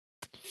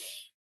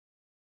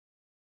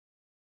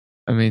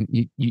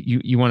mean,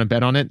 you want to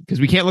bet on it? Because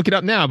we can't look it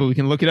up now, but we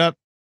can look it up.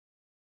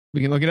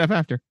 We can look it up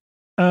after.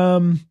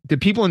 The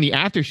people in the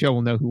after show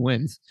will know who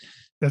wins.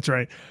 That's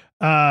right.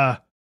 I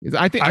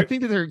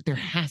think that there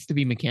has to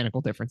be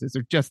mechanical differences.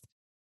 There just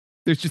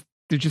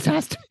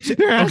has to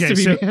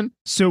be. Man.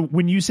 So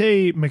when you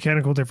say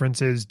mechanical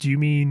differences, do you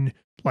mean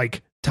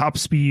like top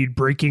speed,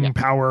 braking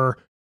power?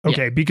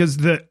 Okay, because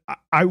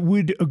I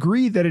would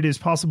agree that it is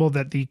possible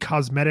that the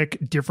cosmetic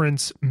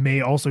difference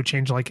may also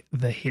change like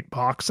the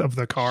hitbox of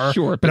the car.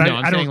 Sure, but no,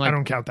 I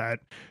don't count that.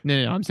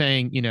 No, I'm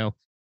saying,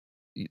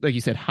 like you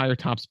said, higher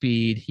top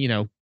speed,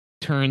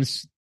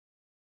 turns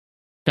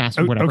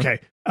faster, whatever. Okay.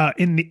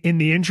 In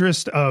the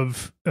interest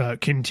of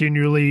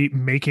continually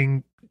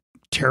making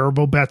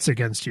terrible bets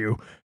against you,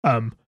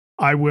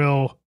 I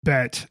will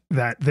bet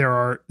that there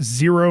are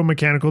 0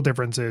 mechanical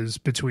differences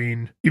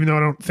between, even though I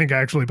don't think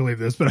I actually believe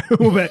this, but I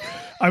will bet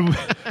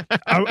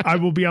I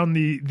will be on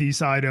the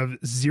side of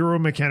 0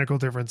 mechanical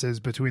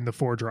differences between the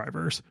 4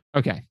 drivers.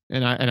 Okay.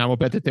 And I will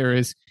bet that there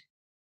is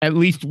at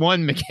least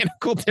 1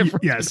 mechanical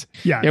difference. Yes.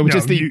 Yeah. It would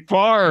just be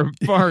far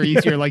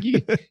easier. Like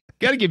you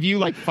got to give you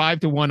like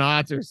 5-1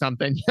 odds or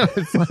something.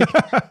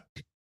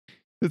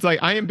 It's like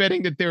I am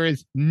betting that there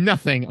is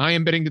nothing. I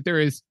am betting that there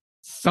is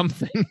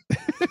something.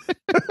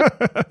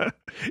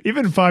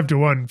 Even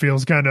 5-1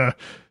 feels kind of,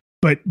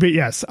 but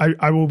yes,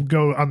 I will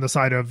go on the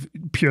side of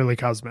purely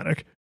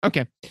cosmetic.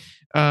 Okay.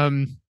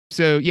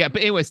 So yeah,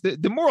 but anyways,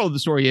 the moral of the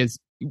story is,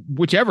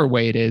 whichever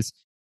way it is,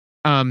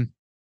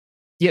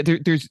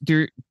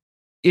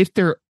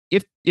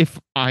 if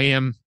I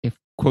am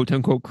quote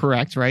unquote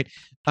correct, right?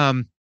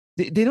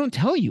 They don't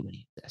tell you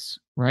any of this,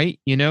 right?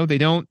 They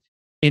don't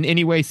in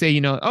any way say,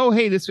 oh,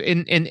 hey, this,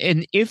 and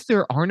if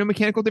there are no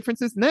mechanical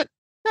differences, then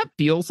that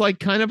feels like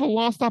kind of a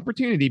lost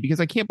opportunity,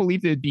 because I can't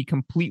believe it'd be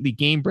completely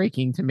game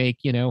breaking to make,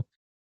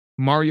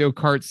 Mario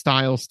Kart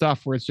style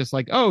stuff where it's just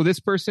like, oh,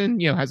 this person,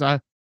 has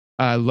a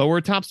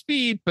lower top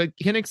speed, but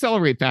can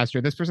accelerate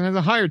faster. This person has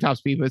a higher top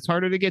speed, but it's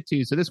harder to get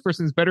to. So this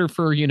person's better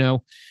for,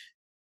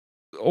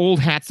 old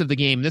hats of the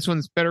game. This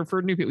one's better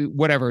for new people,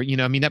 whatever,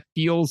 that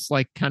feels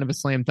like kind of a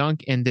slam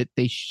dunk, and that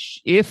they,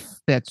 if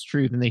that's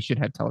true, then they should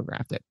have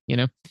telegraphed it,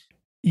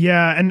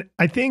 Yeah. And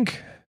I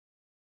think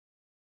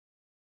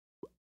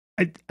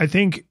I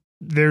think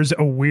there's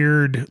a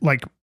weird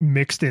like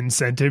mixed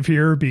incentive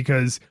here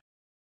because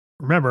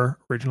remember,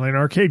 originally an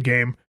arcade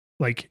game,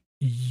 like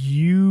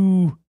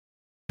you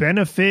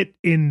benefit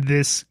in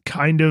this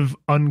kind of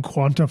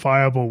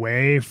unquantifiable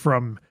way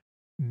from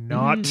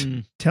not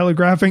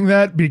telegraphing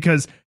that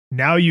because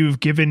now you've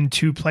given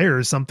two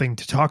players something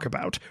to talk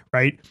about,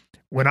 right?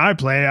 When I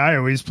play, I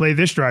always play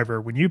this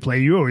driver. When you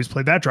play, you always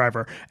play that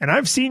driver. And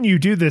I've seen you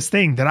do this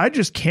thing that I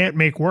just can't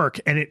make work.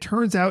 And it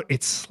turns out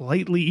it's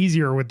slightly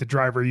easier with the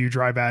driver you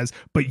drive as,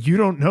 but you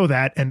don't know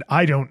that. And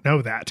I don't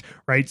know that,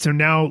 right? So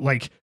now,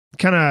 like,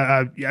 kind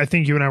of, I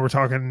think you and I were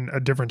talking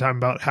a different time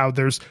about how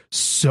there's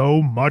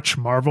so much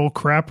Marvel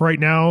crap right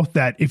now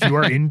that if you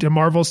are into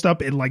Marvel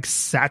stuff, it like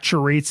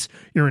saturates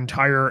your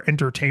entire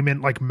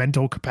entertainment, like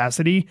mental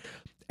capacity.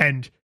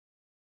 And,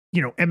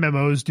 you know,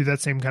 MMOs do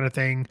that same kind of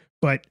thing.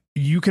 But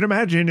you can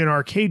imagine an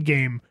arcade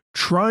game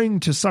trying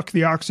to suck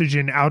the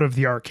oxygen out of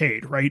the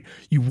arcade, right?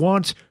 You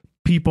want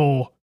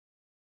people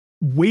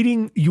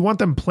waiting, you want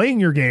them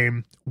playing your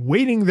game,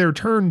 waiting their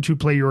turn to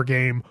play your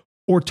game,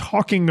 or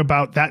talking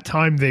about that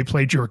time they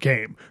played your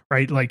game,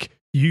 right? Like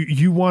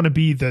you want to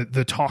be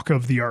the talk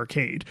of the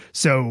arcade.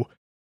 So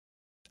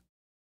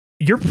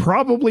you're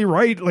probably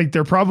right. Like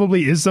there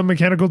probably is some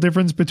mechanical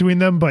difference between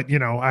them, but you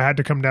know, I had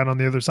to come down on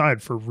the other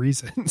side for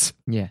reasons.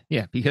 Yeah,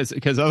 because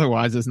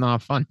otherwise it's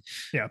not fun.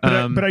 Yeah,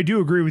 but I do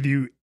agree with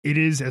you. It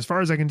is, as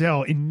far as I can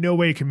tell, in no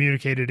way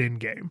communicated in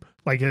game.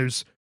 Like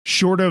there's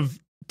short of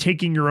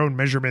taking your own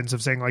measurements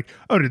of saying like,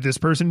 oh, did this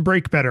person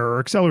brake better or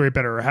accelerate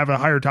better or have a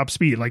higher top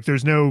speed? Like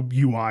there's no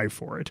UI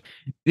for it.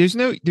 There's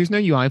no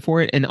UI for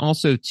it. And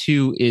also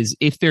too is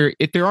if there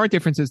are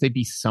differences, they'd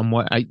be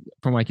somewhat,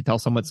 from what I can tell,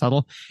 somewhat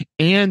subtle.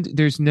 And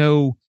there's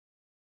no,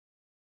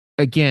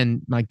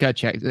 again, my gut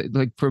check,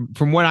 like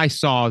from what I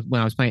saw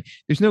when I was playing,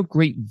 there's no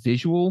great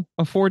visual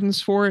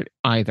affordance for it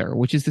either,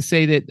 which is to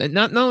say that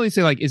not only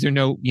say like, is there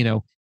no, you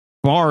know,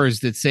 bars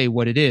that say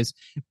what it is,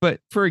 but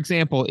for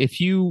example, if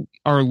you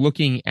are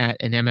looking at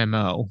an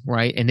MMO,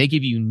 right, and they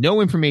give you no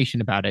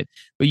information about it,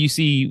 but you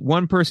see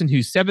one person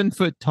who's 7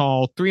 foot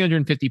tall,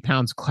 350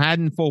 pounds, clad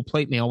in full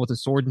plate mail with a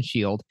sword and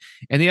shield,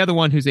 and the other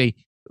one who's a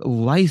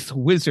lithe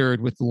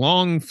wizard with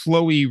long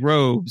flowy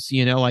robes,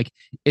 you know, like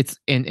it's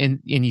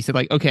and you said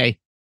like, okay,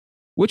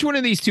 which one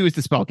of these two is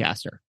the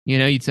spellcaster? You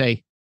know, you'd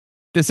say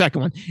the second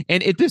one,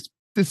 and if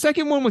the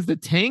second one was the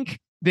tank,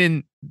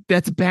 then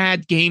that's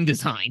bad game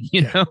design,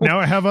 you know? Now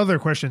I have other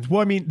questions.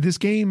 Well, I mean, this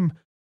game,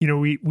 you know,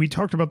 we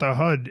talked about the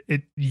HUD.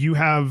 You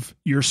have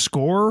your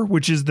score,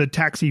 which is the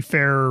taxi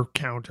fare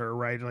counter,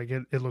 right? Like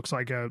it looks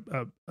like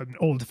an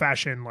old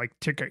fashioned like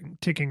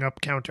ticking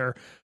up counter.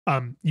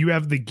 You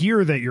have the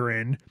gear that you're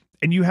in,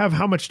 and you have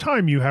how much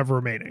time you have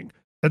remaining.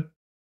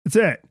 That's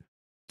it.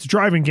 It's a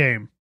driving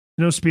game.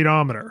 No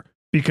speedometer,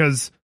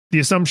 because the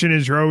assumption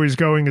is you're always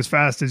going as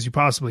fast as you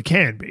possibly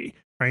can be,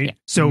 right? Yeah.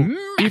 So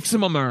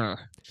maximum.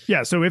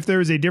 Yeah, so if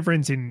there is a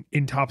difference in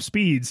top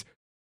speeds,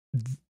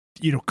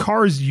 you know,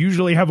 cars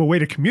usually have a way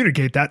to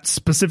communicate that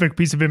specific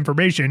piece of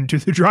information to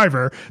the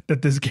driver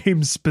that this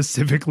game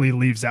specifically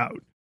leaves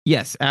out.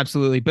 Yes,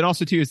 absolutely. But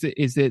also too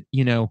is that,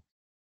 you know,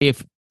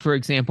 if for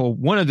example,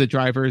 one of the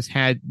drivers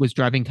was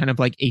driving kind of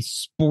like a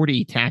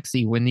sporty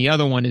taxi when the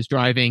other one is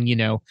driving, you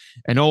know,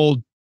 an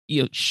old,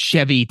 you know,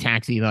 Chevy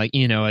taxi, like,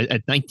 you know, a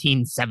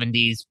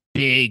 1970s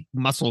big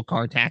muscle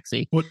car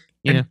taxi. Well,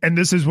 and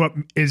this is what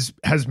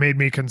has made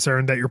me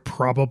concerned that you're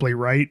probably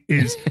right.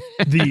 Is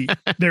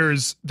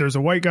there's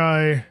a white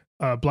guy,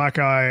 a black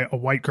guy, a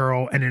white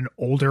girl, and an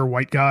older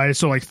white guy.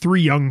 So like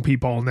 3 young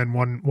people and then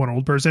one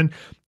old person.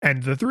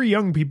 And the 3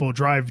 young people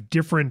drive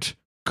different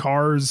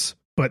cars,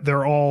 but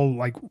they're all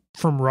like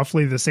from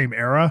roughly the same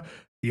era.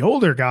 The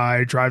older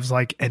guy drives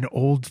like an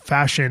old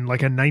fashioned,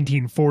 like a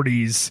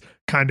 1940s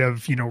kind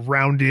of, you know,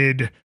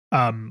 rounded,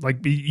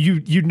 like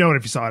you'd know it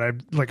if you saw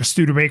it, like a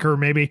Studebaker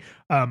maybe.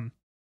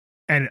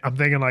 And I'm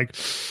thinking like,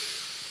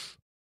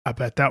 I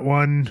bet that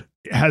one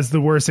has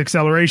the worst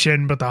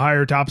acceleration, but the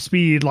higher top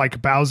speed,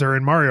 like Bowser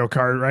in Mario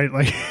Kart, right?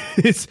 Like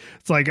it's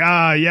like,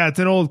 yeah, it's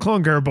an old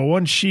clunker, but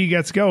once she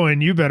gets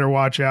going, you better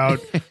watch out.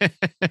 And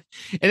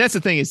that's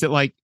the thing is that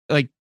like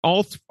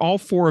all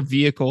 4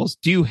 vehicles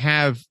do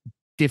have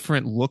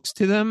different looks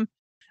to them.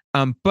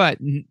 But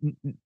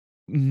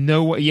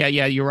no,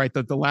 yeah, you're right.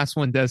 The last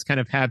one does kind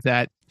of have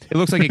that. It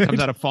looks like it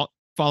comes out of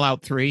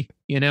Fallout 3,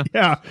 you know?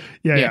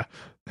 Yeah.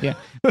 Yeah,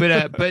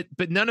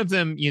 but none of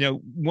them, you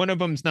know, one of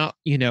them's not,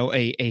 you know,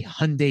 a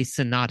Hyundai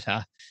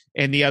Sonata,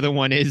 and the other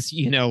one is,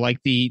 you know, like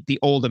the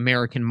old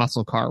American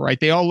muscle car, right?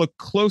 They all look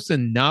close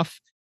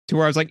enough to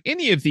where I was like,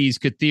 any of these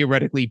could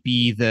theoretically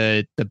be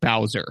the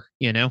Bowser,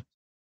 you know,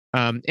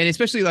 and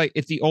especially like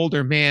if the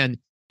older man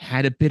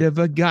had a bit of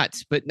a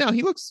gut, but no,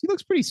 he looks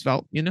pretty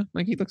svelte, you know,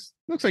 like he looks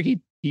like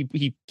he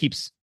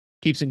keeps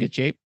in good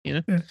shape, you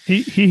know. Yeah,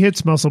 he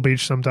hits Muscle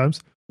Beach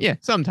sometimes. Yeah,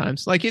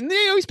 sometimes. Like, you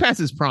know, he's past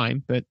his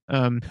prime, but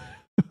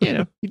you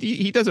know,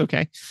 he does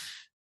okay.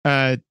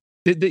 The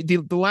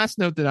last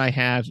note that I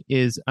have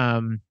is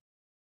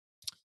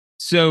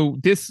so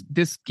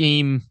this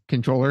game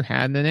controller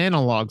had an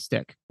analog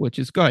stick, which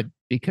is good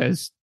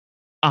because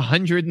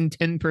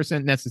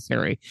 110%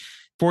 necessary.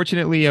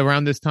 Fortunately,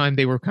 around this time,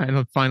 they were kind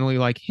of finally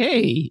like,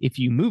 hey, if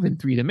you move in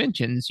 3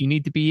 dimensions, you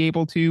need to be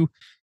able to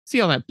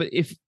see all that. But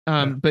if,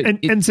 but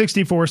and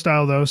 64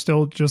 style, though,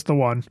 still just the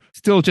one.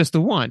 Still just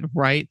the one,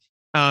 right?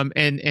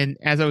 And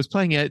as I was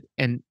playing it,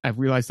 and I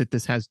realized that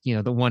this has,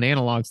 the one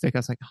analog stick, I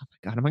was like, oh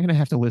my God, am I going to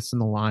have to listen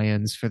to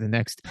Lions for the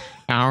next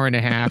hour and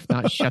a half,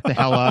 not shut the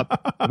hell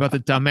up about the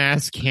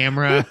dumbass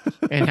camera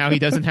and how he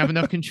doesn't have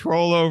enough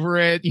control over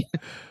it?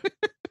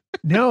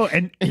 No,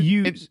 and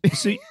you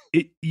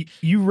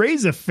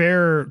raise a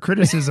fair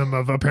criticism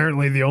of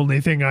apparently the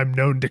only thing I'm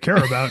known to care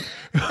about.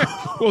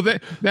 Well,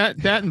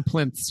 that and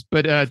plinths,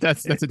 but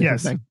that's a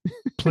different thing.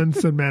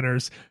 Plinths and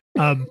manners.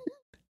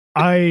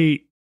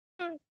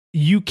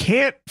 You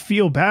can't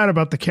feel bad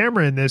about the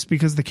camera in this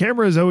because the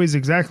camera is always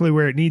exactly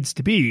where it needs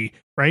to be,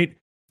 right?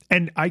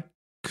 And I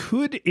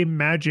could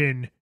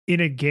imagine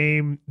in a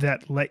game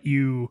that let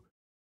you,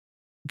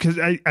 because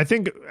I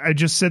think I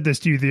just said this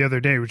to you the other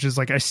day, which is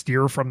like I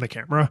steer from the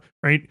camera,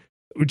 right?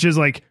 Which is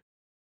like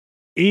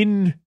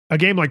in a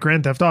game like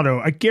Grand Theft Auto,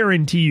 I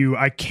guarantee you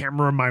I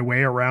camera my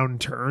way around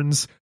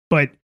turns.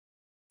 But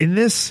in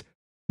this,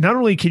 not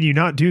only can you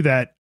not do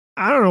that,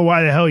 I don't know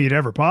why the hell you'd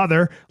ever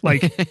bother.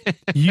 Like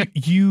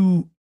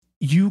you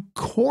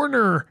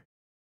corner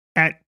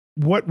at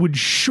what would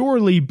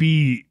surely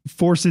be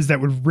forces that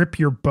would rip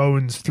your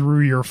bones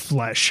through your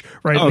flesh,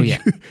 right? Oh, like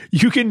yeah.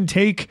 You can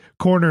take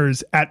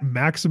corners at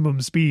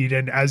maximum speed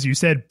and, as you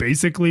said,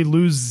 basically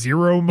lose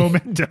zero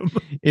momentum.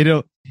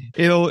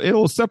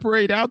 It'll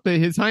separate out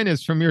His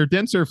Highness from your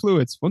denser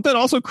fluids. Won't that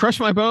also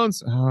crush my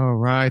bones? Oh,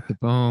 right, the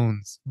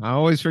bones. I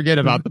always forget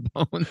about the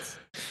bones.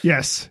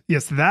 Yes,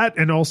 that,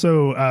 and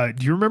also,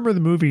 do you remember the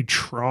movie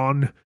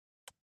Tron?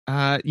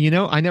 I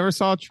never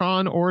saw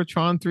Tron or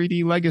Tron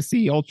 3D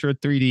Legacy, Ultra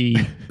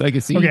 3D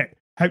Legacy. Okay.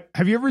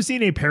 Have you ever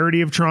seen a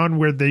parody of Tron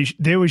where they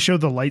always show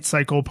the light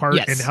cycle part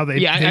and how they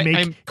make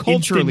I'm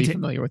culturally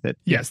familiar with it.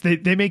 Yes,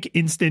 they make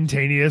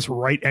instantaneous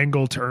right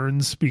angle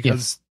turns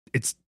because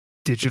it's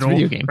digital, it's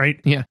a video game.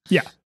 Right?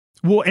 Yeah.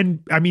 Well,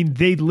 and I mean,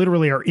 they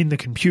literally are in the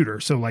computer.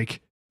 So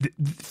like the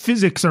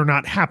physics are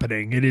not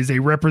happening. It is a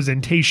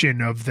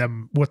representation of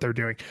them, what they're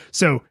doing.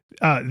 So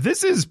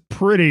this is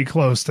pretty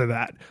close to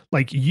that.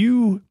 Like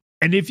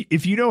and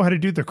if you know how to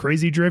do the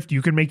crazy drift,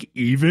 you can make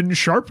even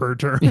sharper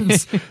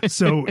turns.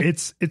 So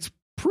it's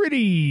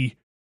pretty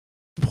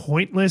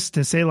pointless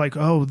to say like,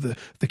 oh,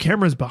 the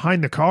camera's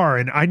behind the car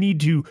and I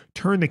need to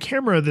turn the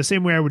camera the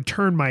same way I would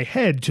turn my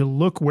head to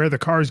look where the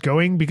car's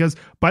going, because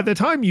by the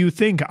time you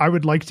think I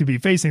would like to be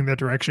facing that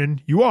direction,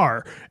 you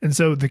are. And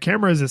so the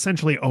camera is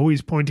essentially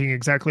always pointing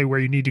exactly where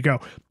you need to go.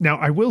 Now,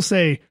 I will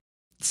say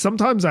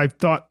sometimes I've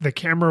thought the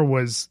camera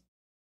was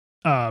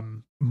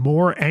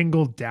more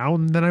angled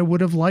down than I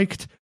would have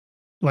liked.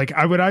 Like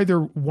I would either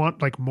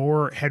want like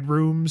more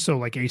headroom, so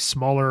like a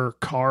smaller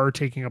car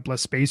taking up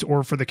less space,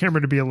 or for the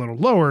camera to be a little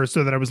lower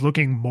so that I was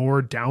looking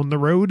more down the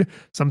road.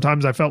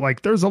 Sometimes I felt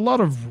like there's a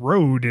lot of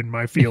road in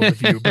my field of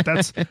view, but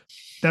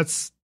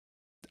that's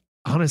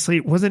honestly,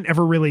 it wasn't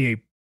ever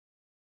really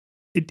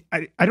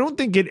I don't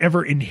think it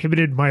ever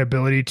inhibited my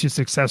ability to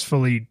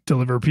successfully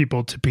deliver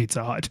people to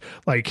Pizza Hut.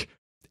 Like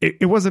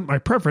it wasn't my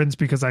preference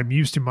because I'm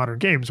used to modern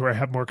games where I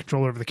have more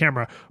control over the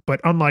camera. But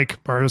unlike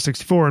Mario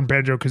 64 and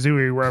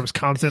Banjo-Kazooie, where I was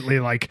constantly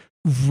like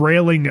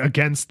railing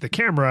against the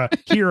camera,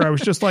 here I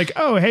was just like,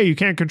 oh, hey, you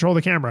can't control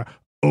the camera.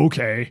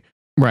 Okay.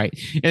 Right.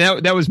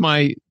 And that was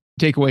my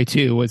takeaway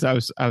too, was I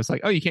was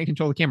like, oh, you can't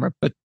control the camera,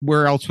 but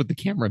where else would the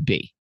camera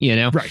be?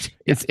 Right.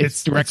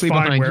 It's directly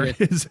behind you. It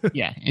is.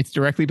 Yeah. It's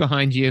directly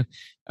behind you.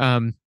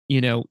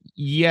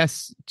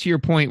 Yes, to your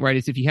point, right,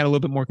 is if you had a little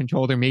bit more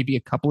control, there may be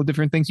a couple of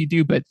different things you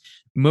do, but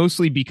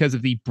mostly because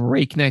of the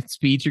breakneck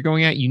speeds you're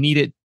going at, you need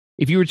it.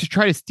 If you were to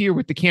try to steer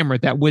with the camera,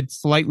 that would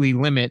slightly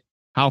limit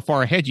how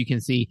far ahead you can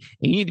see.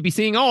 And you need to be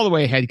seeing all the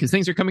way ahead because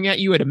things are coming at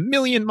you at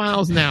 1,000,000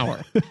 miles an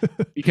hour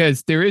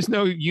because there is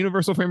no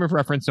universal frame of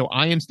reference. So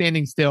I am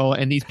standing still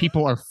and these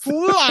people are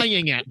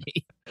flying at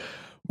me.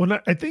 Well,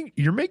 I think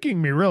you're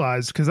making me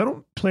realize, because I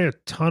don't play a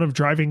ton of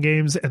driving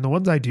games, and the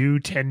ones I do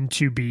tend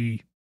to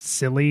be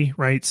silly,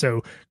 right?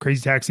 So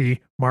Crazy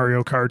Taxi,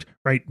 Mario Kart,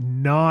 right?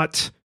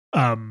 Not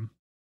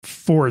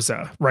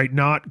Forza, right?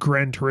 Not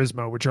Gran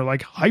Turismo, which are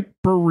like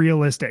hyper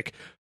realistic.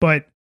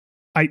 But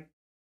I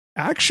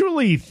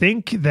actually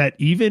think that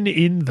even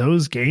in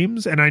those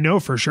games, and I know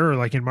for sure,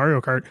 like in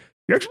Mario Kart,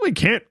 you actually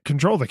can't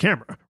control the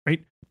camera,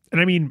 right?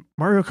 And I mean,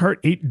 Mario Kart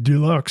 8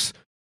 Deluxe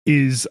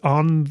is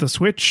on the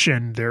Switch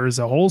and there's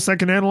a whole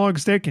second analog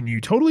stick and you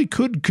totally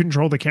could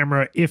control the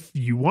camera if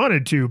you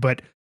wanted to,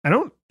 but I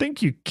don't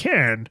think you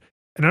can.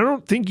 And I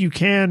don't think you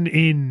can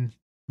in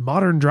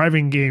modern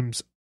driving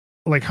games,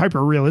 like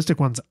hyper realistic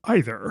ones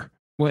either.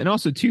 Well, and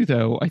also too,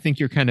 though, I think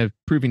you're kind of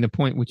proving the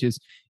point, which is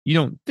you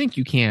don't think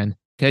you can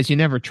because you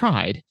never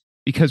tried.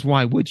 Because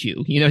why would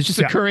you? It's just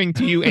occurring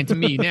to you and to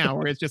me now,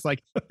 where it's just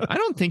like, I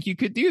don't think you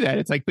could do that.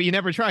 It's like, but you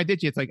never tried,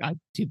 did you? It's like,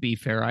 to be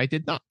fair, I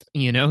did not.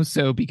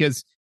 So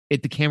because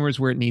the camera's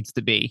where it needs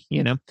to be.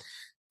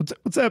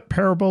 What's that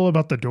parable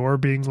about the door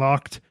being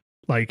locked?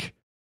 Like,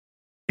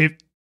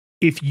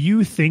 if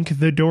you think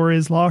the door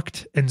is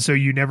locked and so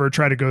you never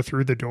try to go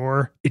through the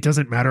door, it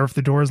doesn't matter if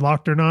the door is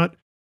locked or not.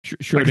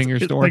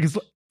 Schrodinger's door.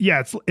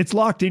 It's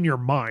locked in your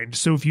mind.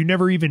 So if you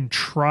never even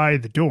try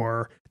the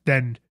door,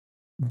 then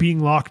being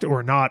locked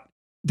or not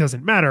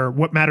doesn't matter.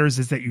 What matters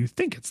is that you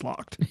think it's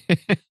locked.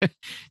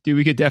 Dude,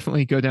 we could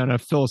definitely go down a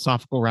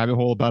philosophical rabbit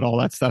hole about all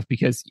that stuff,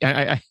 because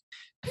I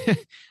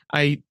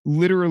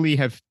literally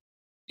have,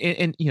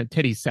 and you know,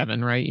 Teddy's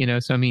 7, right? You know,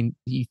 so I mean,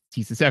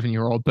 he's a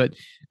 7-year-old, but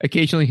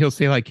occasionally he'll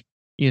say like,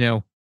 you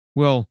know,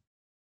 well,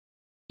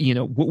 you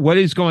know, what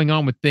is going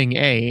on with thing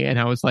A? And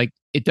I was like,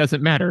 it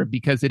doesn't matter,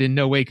 because it in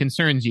no way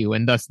concerns you,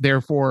 and thus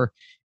therefore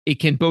it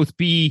can both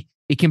be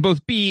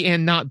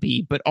and not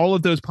be, but all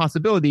of those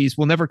possibilities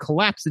will never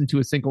collapse into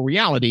a single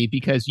reality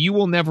because you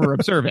will never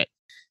observe it.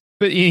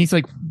 But he's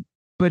like,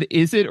 but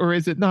is it or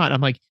is it not?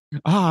 I'm like,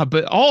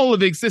 but all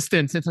of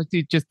existence. It's like,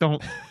 dude, just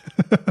don't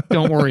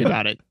worry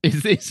about it.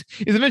 It's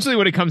eventually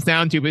what it comes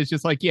down to. But it's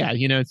just like, yeah,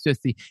 you know, it's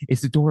just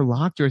is the door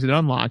locked or is it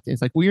unlocked? And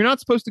it's like, well, you're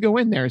not supposed to go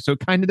in there, so it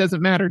kind of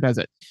doesn't matter, does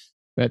it?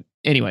 But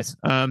anyways,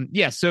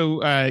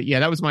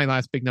 that was my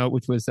last big note,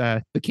 which was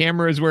the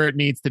camera is where it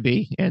needs to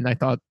be, and I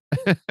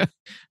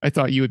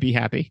thought you would be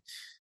happy.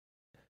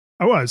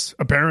 I was,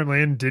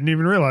 apparently, and didn't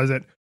even realize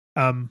it.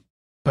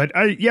 But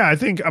I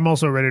think I'm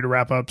also ready to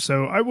wrap up.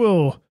 So I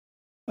will,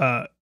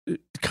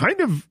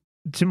 kind of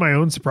to my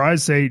own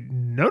surprise, say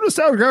no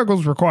nostalgia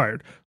goggles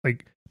required.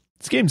 Like,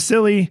 this game's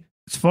silly,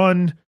 it's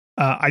fun.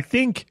 I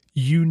think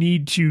you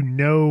need to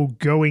know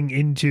going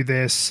into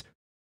this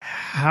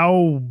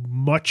how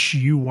much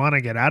you want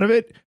to get out of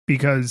it,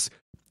 because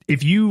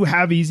if you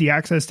have easy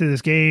access to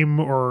this game,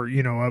 or,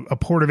 you know, a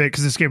port of it,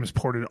 because this game is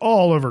ported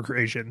all over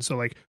Creation. So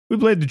like, we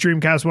played the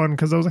Dreamcast one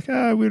because I was like,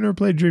 we've never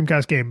played a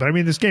Dreamcast game, but I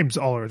mean, this game's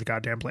all over the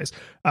goddamn place.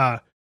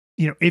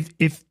 You know,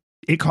 if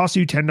it costs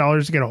you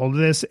 $10 to get a hold of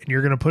this and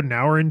you're going to put an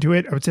hour into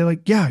it, I would say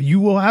like, yeah,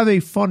 you will have a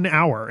fun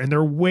hour, and there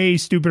are way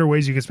stupider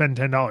ways you can spend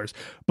 $10.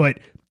 But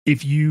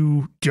if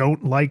you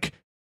don't like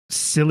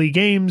silly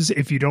games,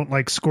 if you don't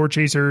like score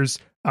chasers,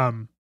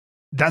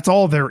 that's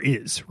all there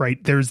is,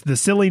 right? There's the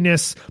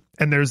silliness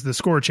and there's the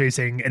score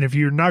chasing. And if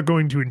you're not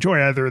going to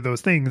enjoy either of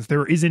those things,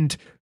 there isn't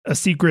a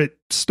secret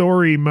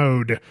story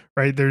mode,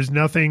 right? There's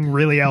nothing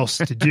really else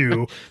to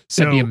do.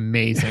 So that'd be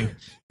amazing.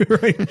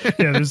 Right.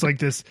 Yeah. There's like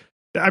this,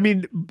 I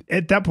mean,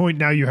 at that point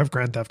now you have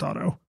Grand Theft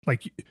Auto,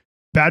 like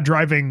bad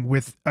driving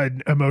with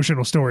an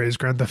emotional story is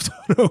Grand Theft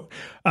Auto.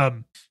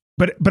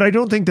 But I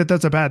don't think that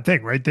that's a bad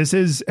thing, right? This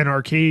is an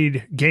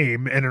arcade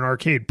game and an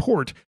arcade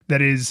port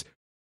that is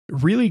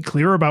really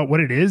clear about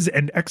what it is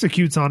and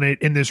executes on it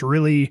in this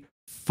really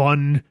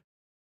fun,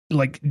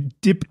 like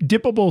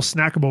dippable,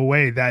 snackable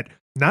way that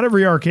not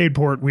every arcade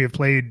port we have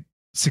played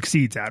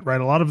succeeds at, right?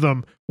 A lot of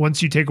them,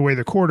 once you take away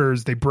the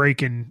quarters, they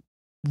break in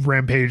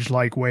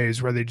Rampage-like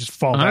ways where they just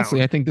fall down.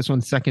 Honestly, I think this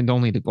one's second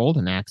only to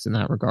Golden Axe in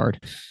that regard.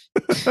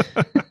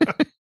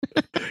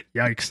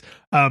 Yikes.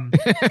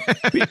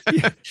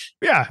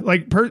 Yeah,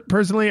 like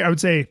personally, I would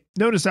say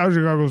no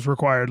nostalgia goggles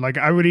required. Like,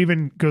 I would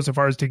even go so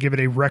far as to give it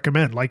a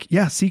recommend. Like,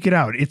 yeah, seek it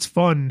out. It's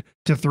fun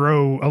to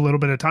throw a little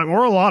bit of time,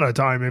 or a lot of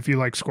time, if you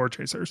like score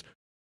chasers.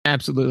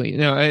 Absolutely.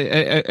 No,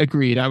 I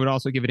agreed. I would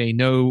also give it a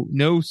no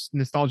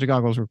nostalgia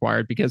goggles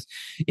required, because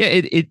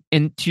it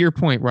and to your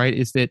point, right,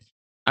 is that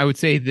I would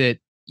say that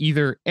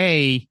either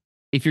A,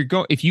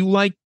 if you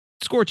like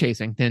score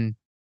chasing, then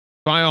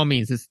by all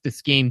means,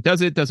 this game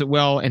does it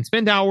well, and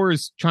spend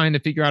hours trying to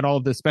figure out all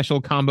of the special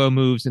combo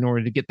moves in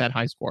order to get that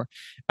high score.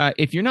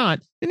 If you're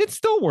not, then it's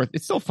still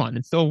fun.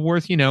 It's still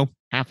worth, you know,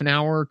 half an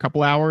hour, a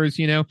couple hours,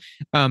 you know.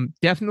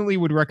 Definitely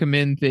would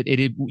recommend that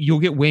you'll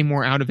get way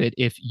more out of it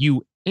if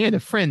you and a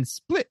friend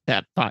split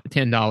that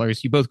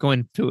 $10. You both go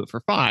into it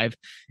for $5,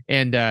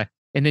 and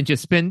then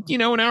just spend, you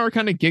know, an hour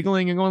kind of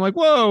giggling and going like,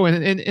 whoa.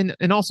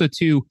 And also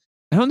too,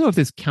 I don't know if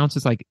this counts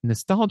as like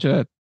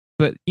nostalgia,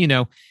 but you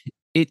know,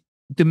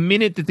 the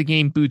minute that the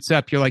game boots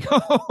up, you're like,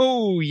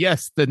 oh,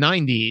 yes, the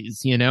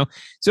 90s, you know?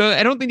 So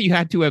I don't think you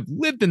had to have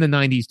lived in the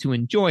 90s to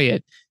enjoy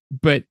it,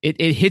 but it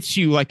hits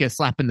you like a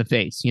slap in the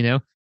face, you know?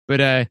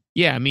 But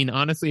yeah, I mean,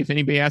 honestly, if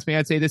anybody asked me,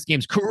 I'd say this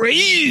game's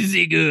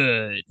crazy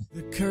good.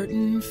 The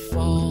curtain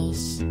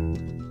falls,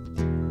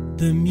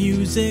 the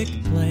music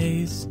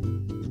plays,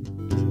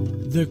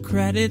 the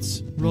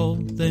credits roll,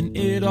 then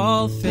it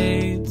all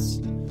fades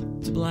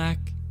to black,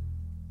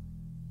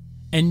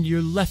 and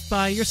you're left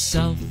by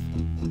yourself.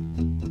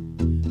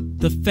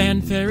 The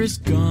fanfare is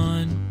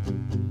gone.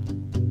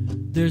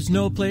 There's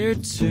no player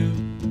 2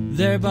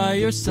 there by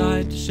your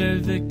side to share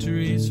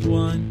victories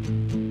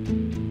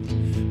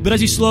won. But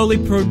as you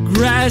slowly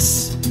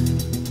progress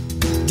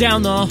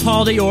down the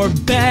hall to your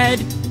bed,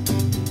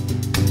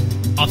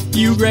 a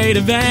few great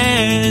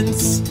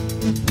events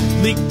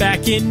leak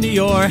back into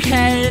your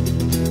head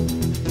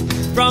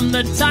from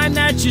the time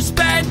that you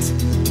spent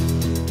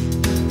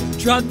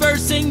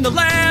traversing the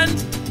land,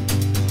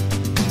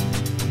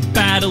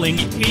 battling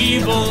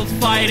evil,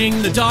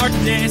 fighting the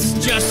darkness,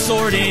 just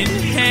sword in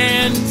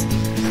hand.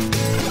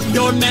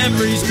 Your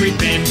memories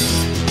creep in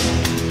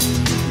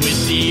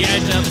with the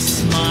edge of a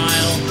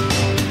smile.